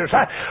is.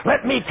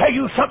 Let me tell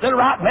you something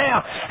right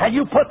now, and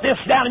you put this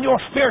down in your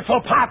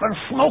spiritual pipe and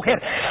smoke it.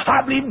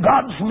 I believe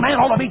God's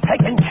man ought to be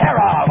taken care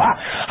of.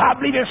 I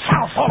believe his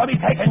house ought to be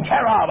taken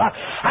care of.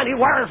 And he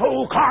wears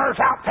old cars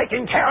out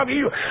taking care of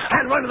you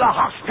and run to the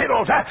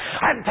hospitals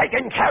and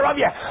taking care of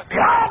you.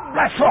 God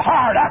bless your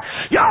heart.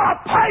 You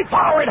ought to pay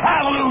for it.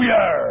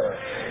 Hallelujah.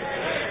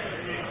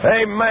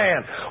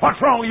 Amen. What's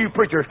wrong with you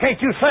preachers?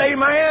 Can't you say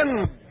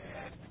amen?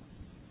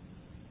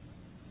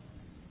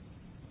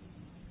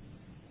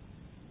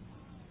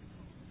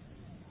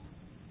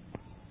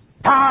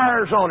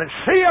 Tires on it.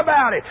 See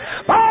about it.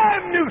 Buy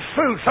him new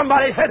suit.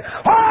 Somebody said,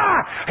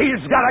 why? He's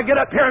got to get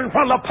up here in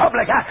front of the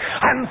public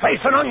and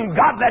face an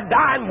ungodly,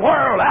 dying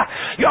world.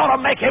 You ought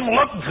to make him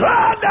look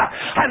good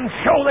and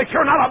show that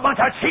you're not a bunch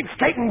of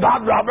cheapskate and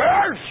God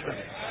robbers.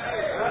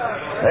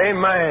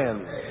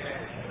 Amen.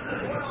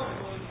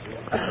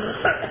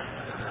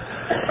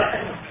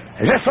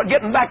 Is this what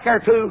getting back there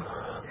too?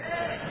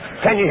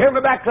 Can you hear me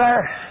back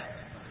there?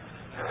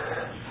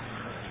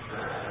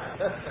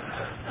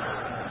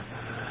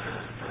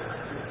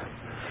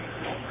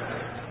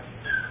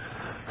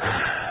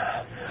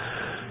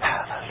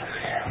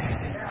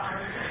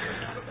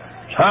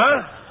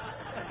 Huh?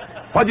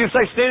 What'd you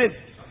say, Stennett?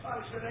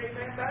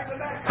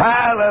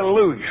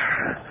 Hallelujah.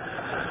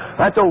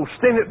 That's old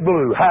Stennett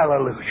Blue.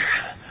 Hallelujah.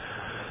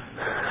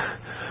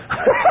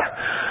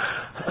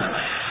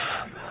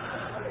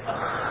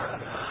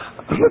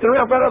 I was looking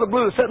around for that other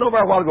blue sitting over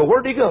there a while ago.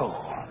 Where'd he go?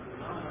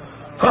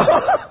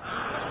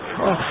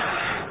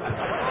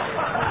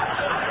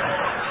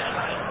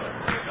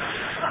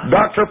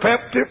 Dr.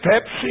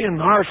 Pepsi, and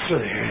RC.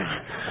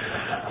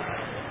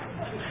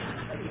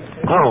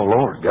 Oh,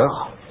 Lord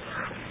God.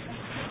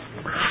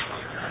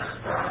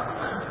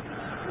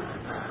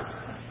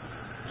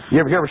 You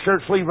ever hear of a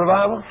shirt sleeve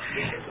revival?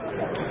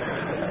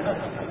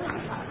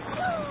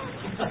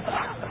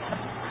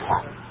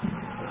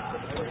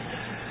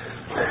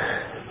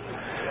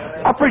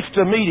 I preached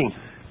a meeting.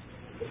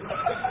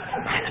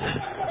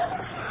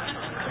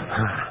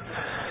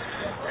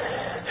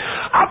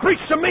 I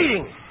preached a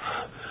meeting.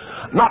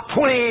 Not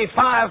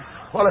 25.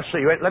 Well, let's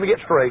see. Let me get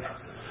straight.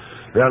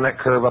 Down that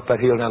curve, up that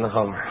hill, down the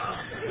holler.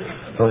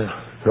 Oh, yeah.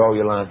 Draw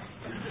your line.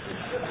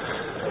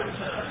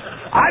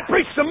 I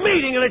preached a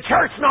meeting in a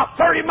church not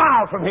 30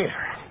 miles from here.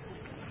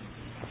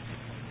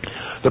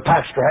 The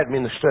pastor had me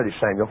in the study,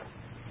 Samuel.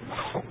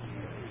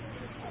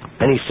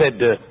 And he said,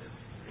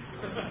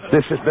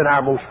 this has been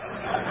our most...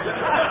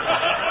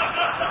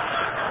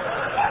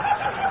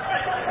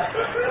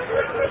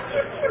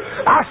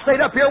 I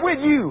stayed up here with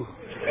you.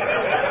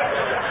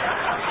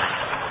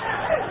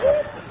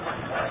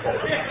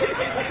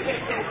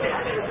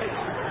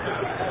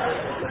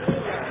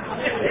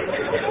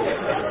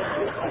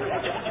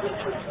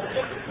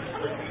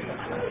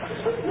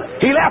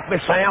 He left me,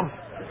 Sam.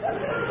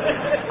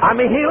 I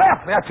mean, he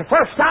left me. That's the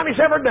first time he's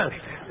ever done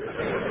it.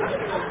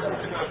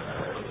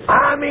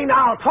 I mean,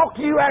 I'll talk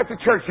to you after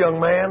church, young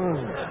man.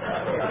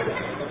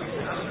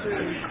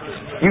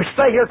 You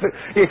stay here.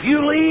 If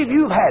you leave,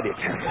 you've had it.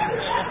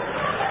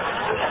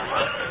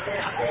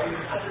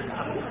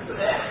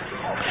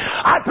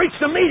 I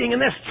preached a meeting in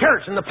this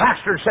church, and the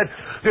pastor said,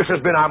 this has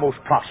been our most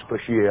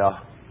prosperous year.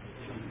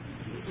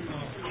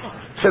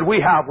 Said,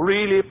 we have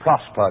really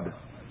prospered.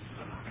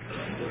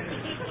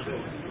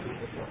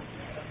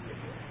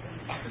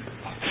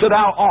 Said,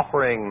 our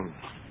offering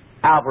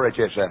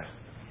averages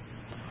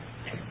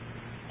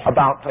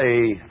about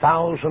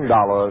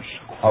 $1,000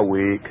 a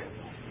week.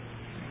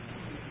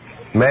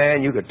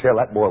 Man, you could tell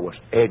that boy was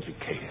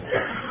educated.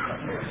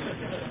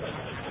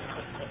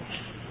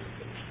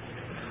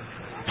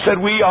 Said,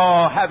 we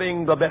are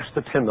having the best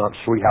attendance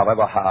we have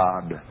ever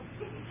had.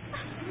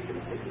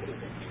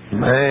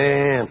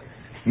 Man,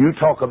 you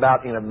talk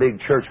about in a big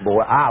church,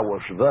 boy, I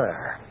was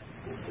there.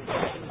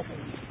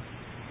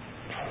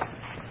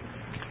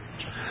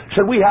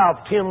 Said, we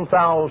have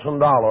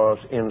 $10,000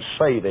 in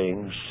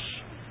savings.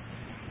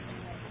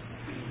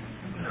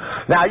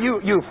 Now,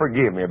 you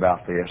forgive me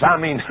about this. I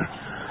mean,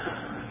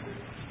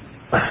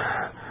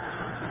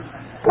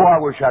 boy, I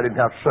wish I didn't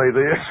have to say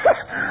this.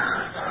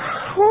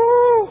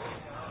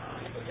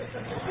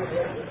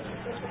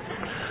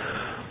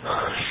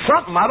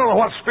 Something, I don't know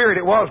what spirit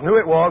it was and who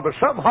it was, but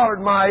something hollered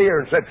in my ear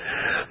and said,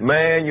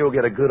 man, you'll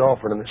get a good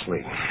offering in this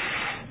meeting.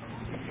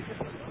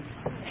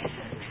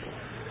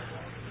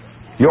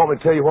 You want me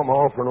to tell you what my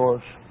offering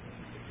was?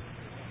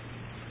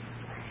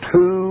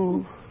 $2.25.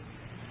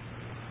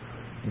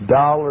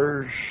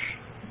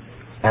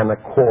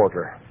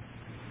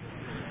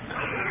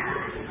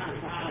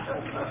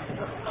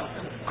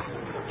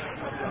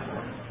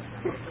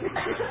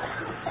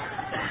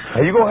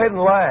 Now you go ahead and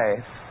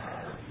laugh,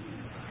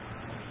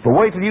 but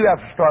wait till you have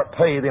to start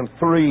paying them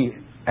 $300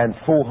 and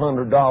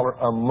 $400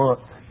 a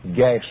month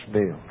gas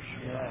bills.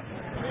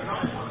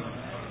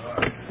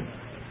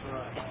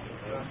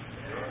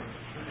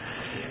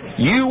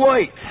 You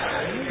wait.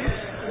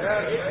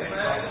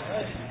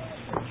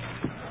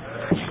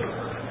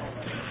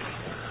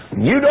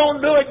 You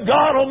don't do it,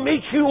 God will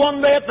meet you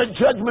one day at the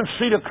judgment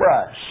seat of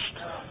Christ.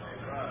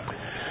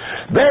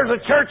 There's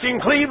a church in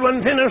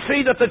Cleveland,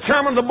 Tennessee that the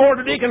chairman of the board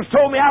of deacons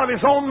told me out of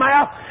his own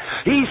mouth.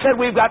 He said,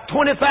 we've got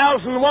 20,000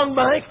 in one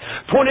bank,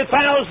 20,000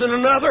 in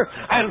another,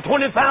 and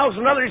 20,000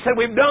 in another. He said,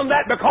 we've done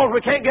that because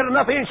we can't get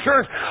enough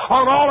insurance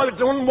on all of it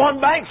in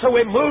one bank, so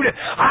we moved it.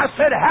 I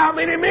said, how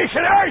many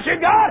missionaries you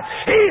got?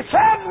 He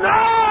said,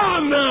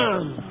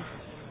 none.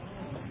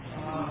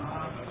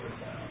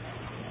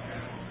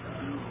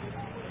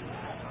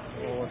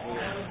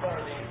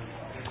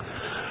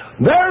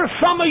 There's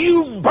some of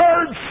you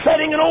birds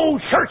sitting in old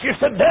churches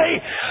today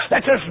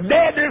that's as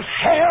dead as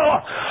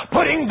hell,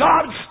 putting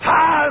God's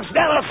ties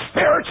down a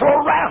spiritual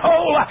rat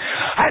hole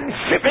and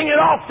shipping it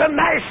off to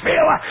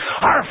Nashville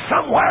or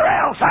somewhere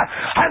else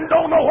and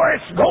don't know where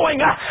it's going.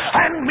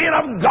 And men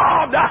of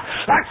God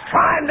that's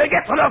trying to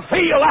get to the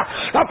field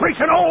to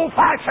preach an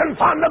old-fashioned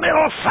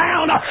fundamental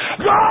sound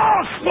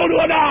gospel to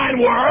a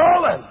dying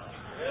world.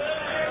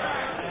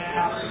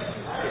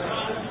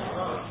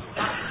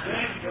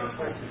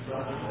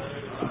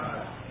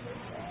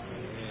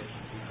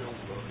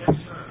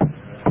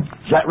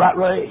 Is that right,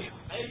 Ray?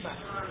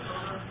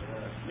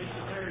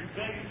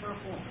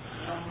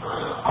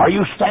 Are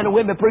you standing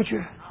with me,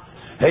 preacher?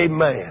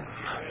 Amen.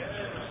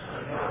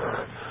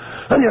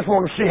 I just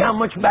want to see how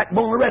much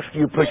backbone the rest of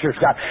you preachers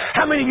got.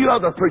 How many of you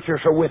other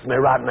preachers are with me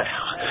right now?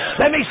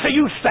 Let me see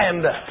you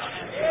stand up.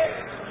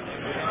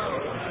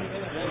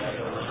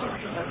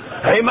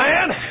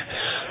 Amen.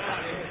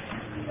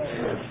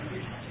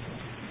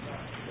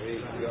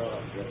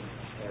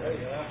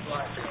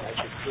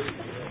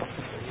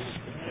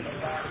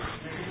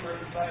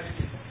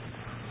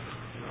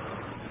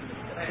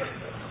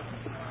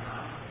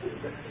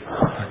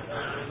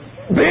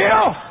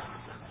 Bill,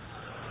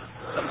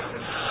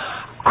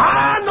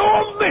 I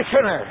know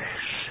missionaries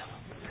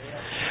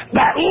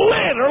that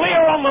literally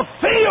are on the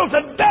field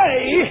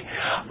today,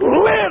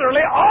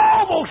 literally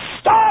almost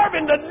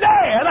starving to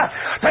death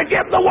to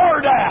get the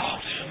word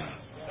out.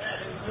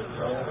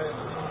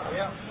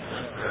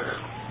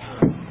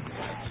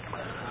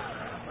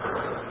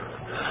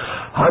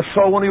 I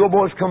saw one of your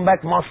boys come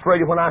back from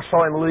Australia when I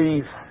saw him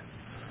leave.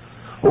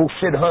 Old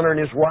Sid Hunter and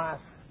his wife.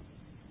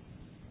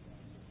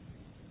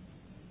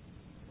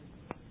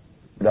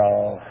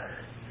 No.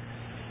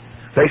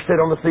 They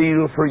stayed on the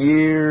field for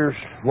years.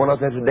 One of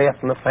them had a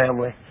death in the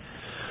family.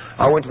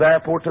 I went to the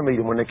airport to meet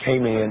them when they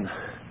came in.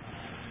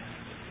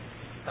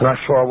 And I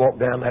saw her walk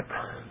down that...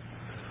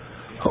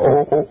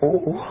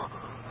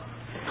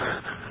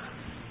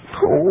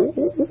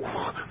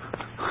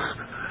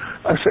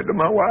 I said to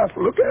my wife,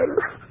 look at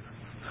her.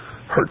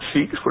 Her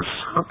cheeks were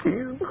sunk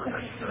in.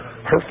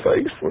 Her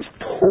face was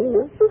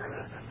poor.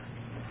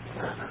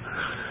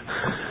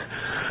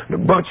 A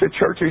bunch of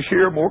churches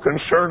here are more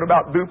concerned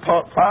about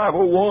DuPont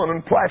 501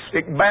 and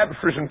plastic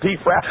baptistries and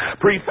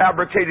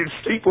prefabricated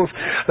steeples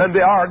than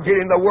they are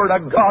getting the Word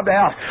of God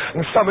out.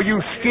 And some of you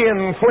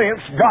skin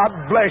flints,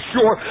 God bless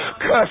your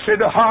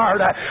cussed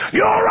heart. You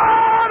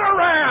run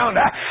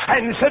around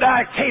and said,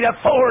 I can't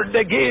afford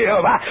to give.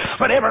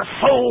 But every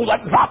soul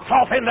that drops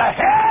off into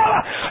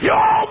hell,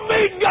 you'll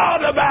meet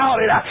God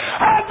about it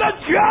at the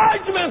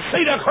judgment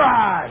seat of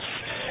Christ.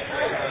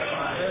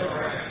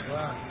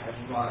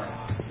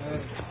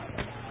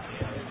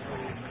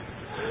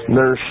 And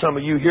there's some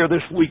of you here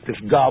this week that's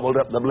gobbled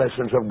up the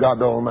blessings of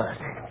God Almighty.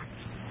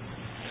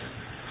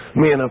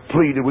 Men have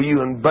pleaded with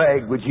you and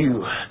begged with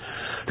you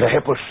to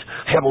help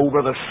old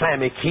Brother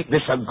Sammy keep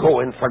this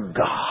a-going for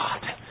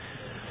God.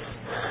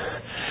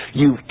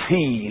 You've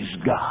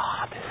teased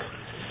God.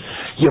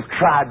 You've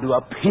tried to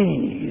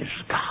appease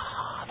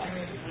God.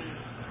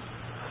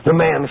 The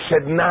man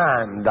said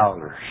 $9.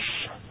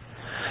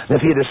 And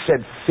if he'd have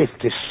said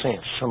 50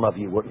 cents, some of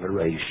you wouldn't have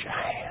raised your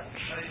hands.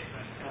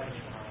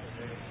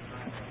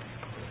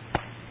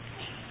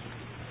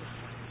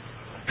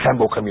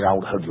 Sambo, come here. I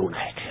want to hug your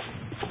neck.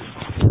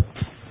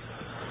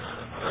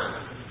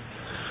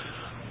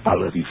 I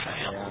love you,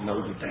 Sam. I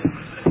know that.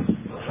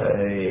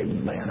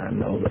 Amen. I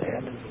know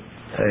that.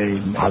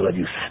 Amen. I love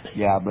you, Sam.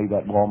 Yeah, I believe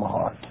that with all my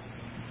heart.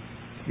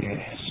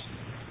 Yes.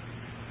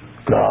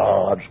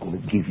 God's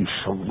going to give you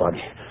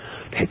somebody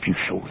to help you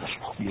show this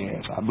love.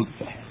 Yes, I believe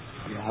that.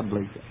 Yeah, I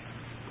believe that.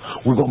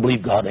 We're going to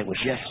believe God, ain't we?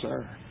 Yes,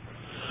 sir.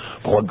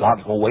 Boy,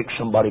 God's going to wake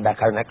somebody back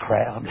out in that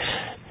crowd.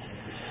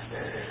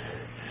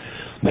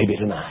 Maybe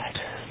tonight.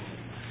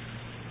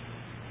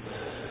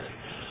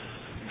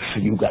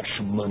 So you got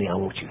some money, I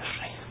want you to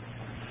say.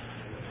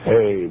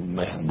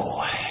 Amen,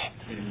 boy.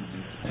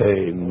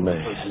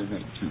 Amen.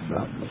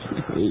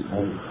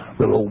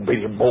 Little old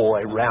bitty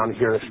boy around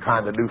here is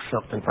trying to do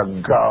something for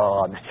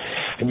God.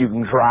 And you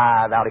can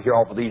drive out of here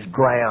off of these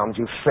grounds.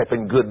 You've slept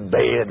in good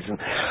beds. And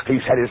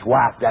he's had his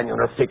wife down here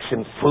and they're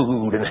fixing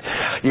food. And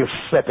you've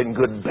slept in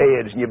good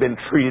beds and you've been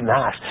treated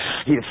nice.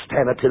 He'd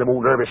stand up to them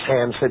old nervous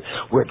hands and said,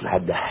 "We're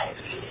glad to have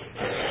you.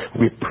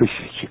 We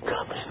appreciate you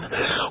coming.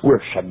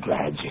 We're so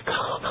glad you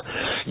come.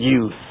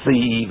 You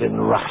thieving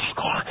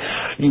rascal.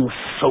 You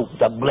soaked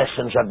the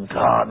blessings of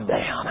God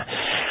down.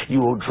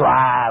 You'll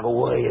drive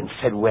away and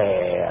said,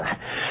 well,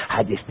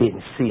 I just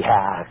didn't see how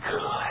I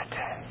could."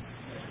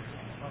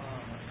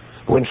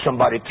 When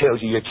somebody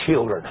tells you your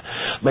children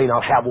may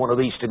not have one of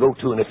these to go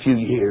to in a few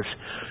years,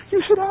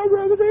 you said, "I'd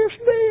rather they're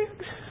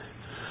dead."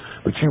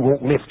 But you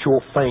won't lift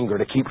your finger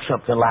to keep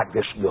something like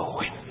this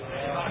going.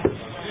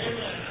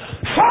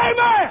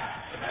 Amen.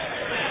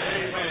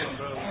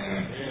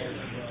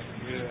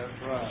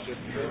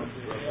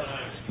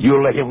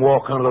 You let him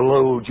walk under the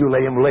load. You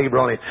let him labor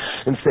on it.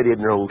 And said,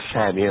 "Isn't old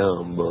Sammy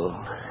humble?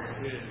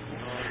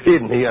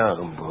 Isn't he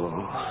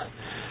humble?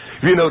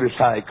 You notice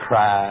how he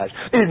cries?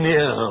 Isn't he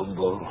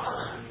humble?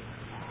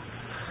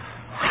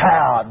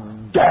 How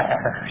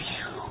dare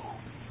you?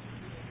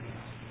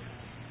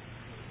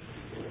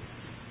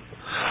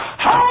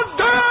 How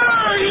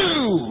dare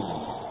you?"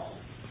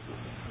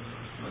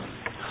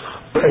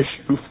 Bless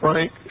you,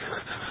 Frank.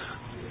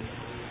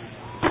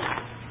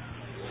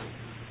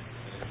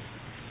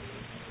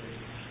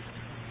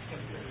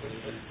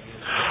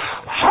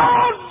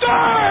 How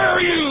dare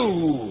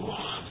you?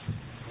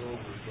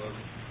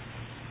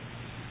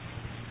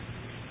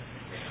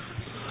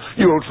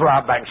 You'll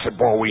drive back and say,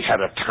 "Boy, we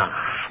had a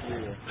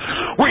time.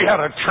 We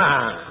had a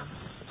time."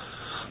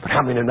 But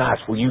how many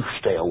nights will you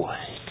stay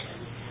awake?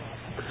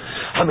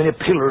 How many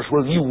pillars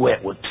will you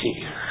wet with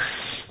tears?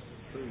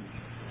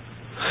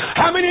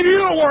 How many of you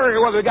will worry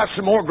whether they got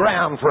some more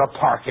ground for a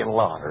parking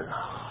lot or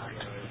not?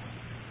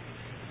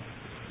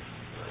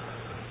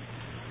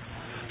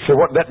 So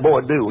what did that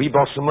boy do? He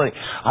brought some money.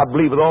 I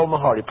believe with all my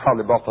heart he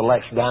probably brought the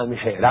last dime he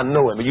had. I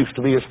know him. He used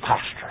to be his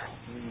pastor.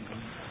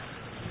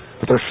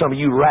 But there's some of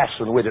you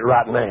wrestling with it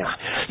right now.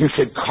 You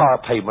said car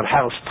payment,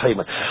 house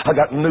payment. I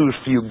got news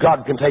for you.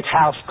 God can take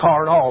house,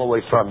 car, and all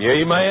away from you.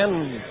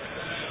 Amen?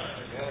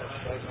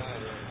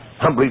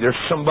 I believe there's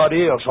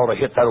somebody else ought to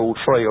hit that old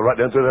trail right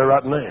down through there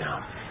right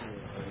now.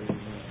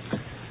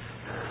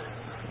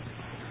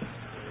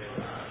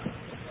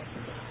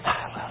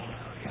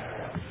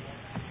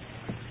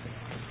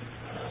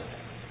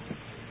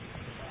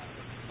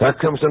 There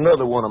comes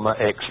another one of my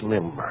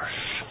ex-members.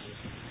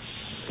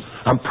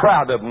 I'm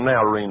proud of him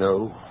now,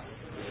 Reno.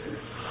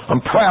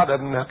 I'm proud of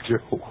him now,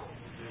 Joe.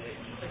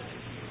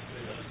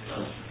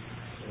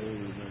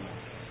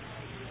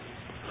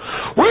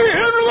 We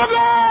hinder the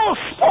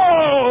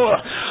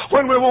gospel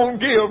when we won't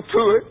give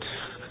to it.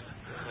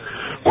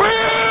 We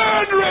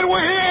hinder it, we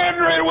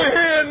hinder it, we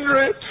hinder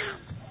it.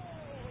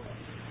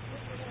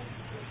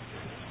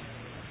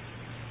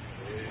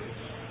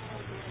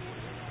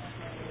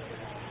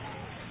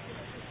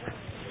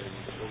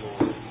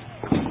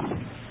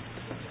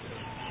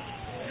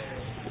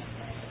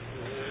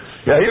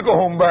 Yeah, he'll go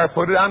home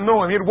barefooted. I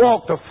know him. He'd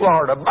walk to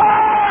Florida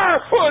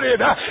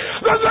barefooted.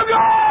 The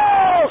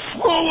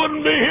gospel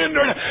wouldn't be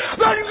hindered.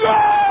 The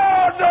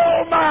God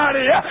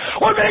Almighty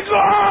would be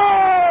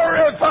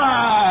glorified.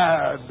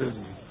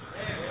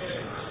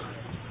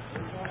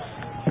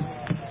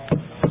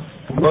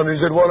 But he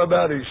said, "What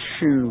about his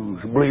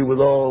shoes?" Believe with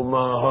all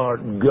my heart,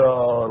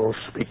 God will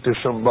speak to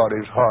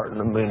somebody's heart in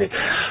a minute.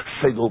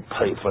 Say, "Go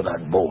pay for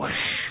that boy's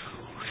shoes."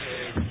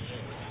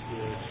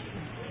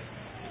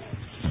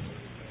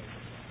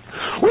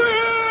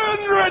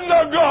 We're in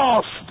the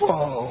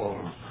gospel.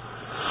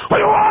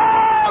 We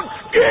won't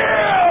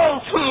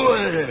give to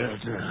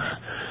it.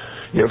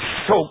 You've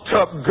soaked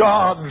up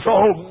God's God's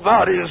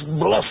Almighty's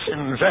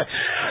blessings.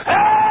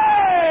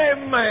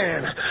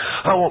 Amen.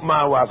 I want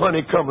my wife.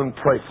 Honey, come and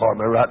pray for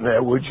me right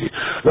now, would you?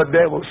 The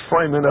devil's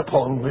framing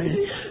upon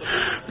me.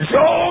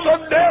 Joe, the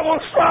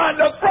devil's trying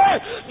to pray.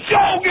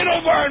 Joe, get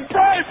over and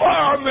pray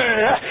for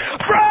me.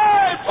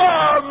 Pray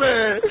for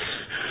me.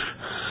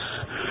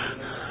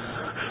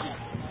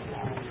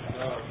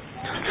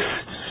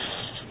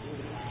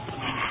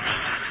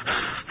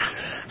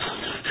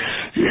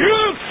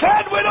 You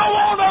said we don't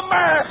want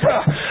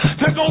America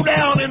to go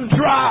down in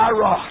dry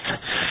rot.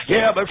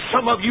 Yeah, but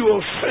some of you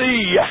will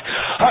see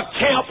a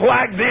camp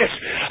like this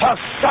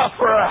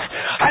suffer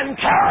and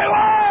carry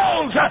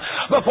walls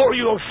before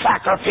you'll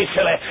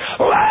sacrificially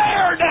lay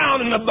her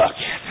down in the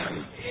bucket.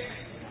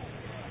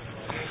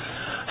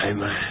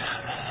 Amen.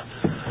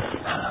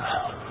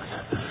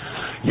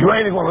 You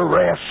ain't going to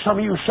rest. Some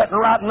of you sitting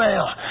right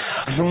now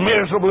as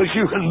miserable as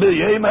you can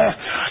be. Amen.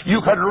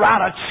 You could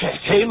write a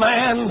check.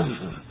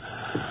 Amen.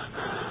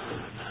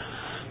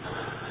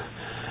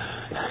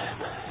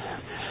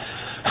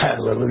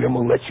 Hallelujah. I'm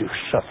going to let you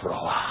suffer a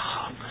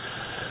while.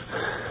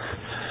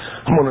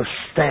 I'm going to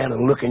stand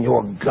and look in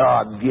your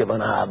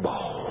God-given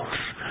eyeballs.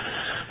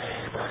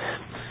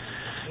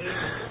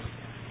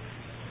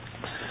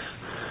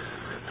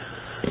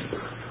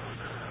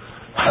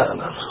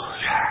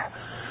 Hallelujah.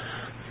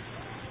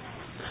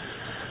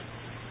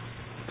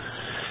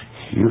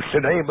 You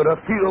said, ain't but a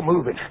few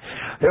moving.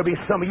 There'll be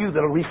some of you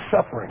that'll be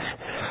suffering.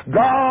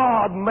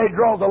 God may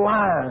draw the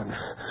line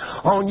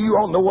on you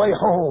on the way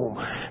home.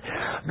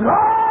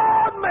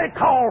 God may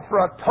call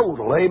for a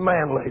total.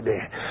 Amen, lady.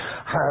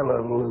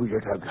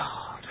 Hallelujah to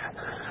God.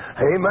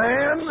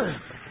 Amen.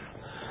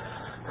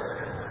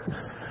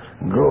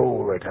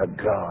 Glory to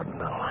God and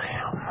the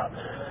Lamb.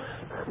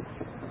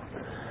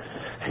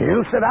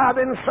 You said, I've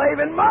been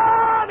saving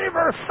money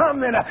for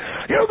something.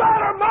 You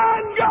better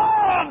mind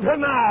God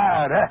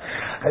tonight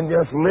and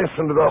just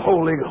listen to the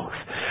Holy Ghost.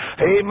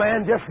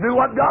 Amen. Just do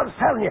what God's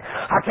telling you.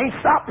 I can't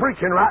stop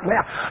preaching right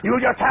now.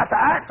 You'll just have to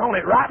act on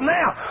it right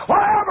now.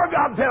 Whatever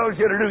God tells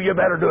you to do, you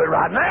better do it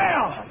right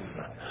now.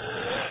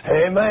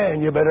 Amen.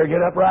 You better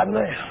get up right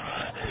now.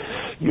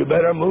 You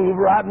better move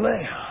right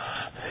now.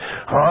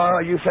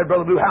 Oh, you said,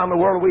 Brother Blue, how in the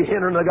world are we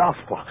hindering the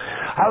gospel?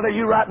 I'll tell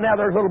you right now,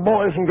 there's little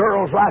boys and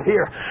girls right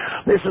here.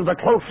 This is the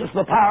closest to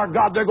the power of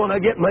God they're going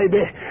to get,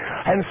 maybe.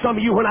 And some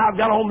of you, when I've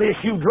got on this,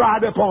 you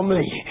dried up on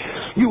me.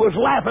 You was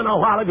laughing a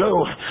while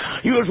ago.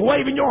 You was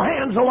waving your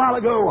hands a while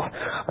ago.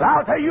 But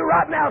I'll tell you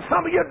right now,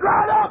 some of you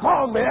dried up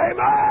on me.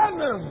 Amen.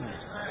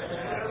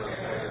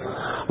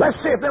 Let's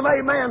see if them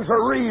amens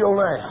are real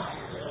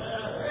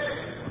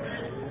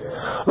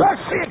now.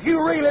 Let's see if you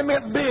really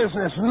meant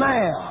business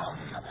now.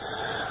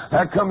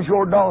 There comes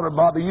your daughter,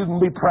 Bobby. You can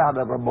be proud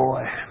of her,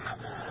 boy.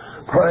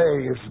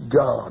 Praise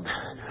God.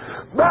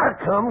 There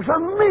comes a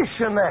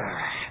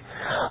missionary.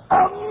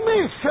 A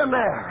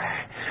missionary.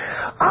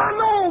 I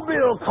know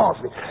Bill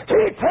Cosby.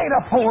 He can't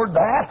afford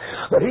that,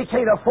 but he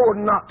can't afford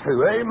not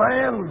to.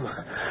 Amen.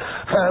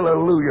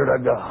 Hallelujah to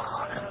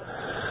God.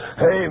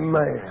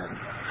 Amen.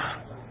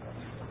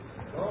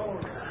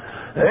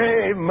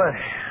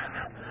 Amen.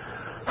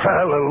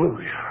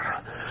 Hallelujah.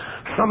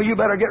 Some of you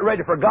better get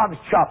ready for God's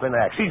chopping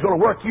axe. He's going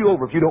to work you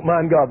over if you don't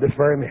mind God this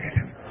very minute.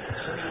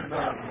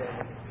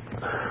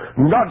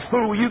 God's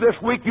through with you this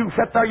week. You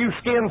sit there, you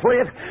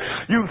skinflint.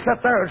 You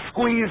sit there and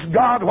squeeze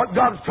God, what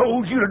God's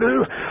told you to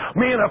do.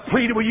 Men have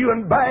pleaded with you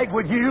and begged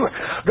with you.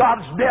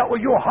 God's dealt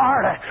with your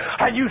heart.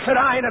 And you said,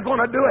 I ain't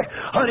going to do it.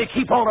 Honey,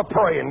 keep on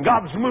praying.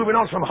 God's moving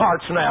on some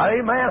hearts now.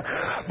 Amen.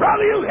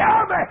 Brother, you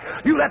hear me?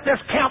 You let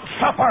this camp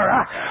suffer.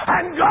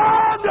 And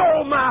God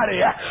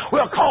Almighty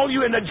will call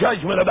you into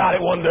judgment about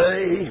it one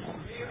day.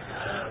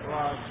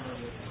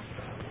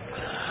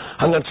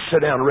 I'm going to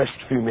sit down and rest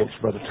a few minutes,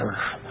 Brother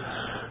Turner.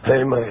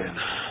 Amen.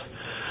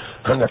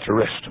 I got to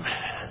rest of me.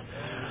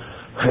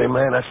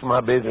 Amen. That's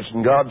my business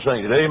and God's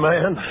ain't it.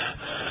 Amen.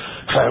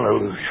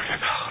 Hallelujah to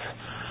God.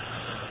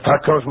 Here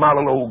comes my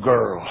little old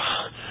girl.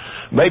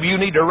 Maybe you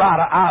need to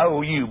write an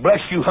IOU. Bless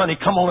you, honey.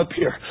 Come on up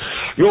here.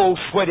 Your old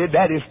sweaty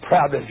daddy's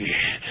proud of you.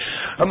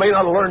 I may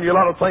not have learned you a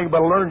lot of things,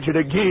 but I learned you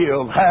to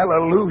give.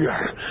 Hallelujah.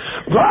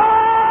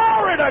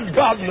 Glory to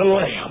God and the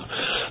Lamb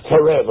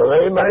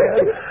forever.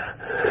 Amen.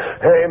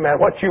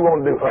 Amen. What you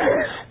want to do,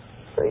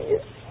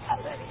 honey?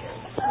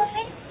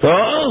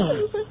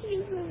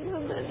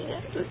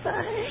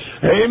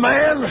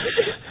 Amen.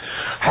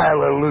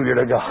 Hallelujah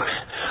to God.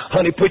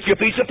 Honey, put you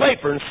a piece of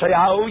paper and say,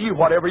 I owe you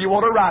whatever you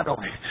want to write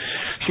on it.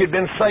 She'd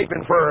been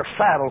saving for a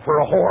saddle for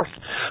a horse.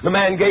 The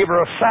man gave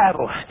her a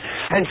saddle.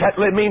 And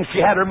that means she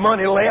had her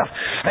money left.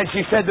 And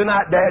she said,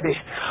 tonight, Daddy,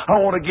 I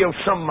want to give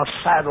some of my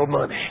saddle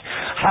money.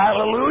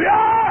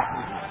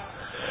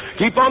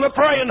 Hallelujah. Keep on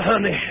praying,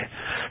 honey.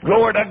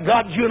 Glory to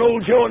God, you and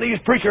old Joe and these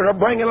preachers are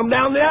bringing them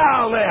down the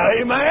aisle now.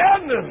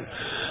 Amen.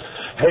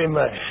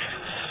 Amen.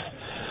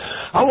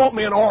 I want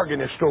me an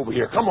organist over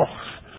here. Come on.